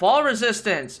it. Fall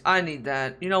resistance! I need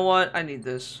that. You know what? I need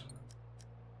this.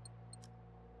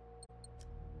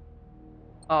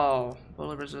 Oh,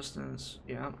 bullet resistance.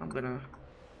 Yeah, I'm gonna...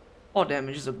 All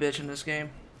damage is a bitch in this game.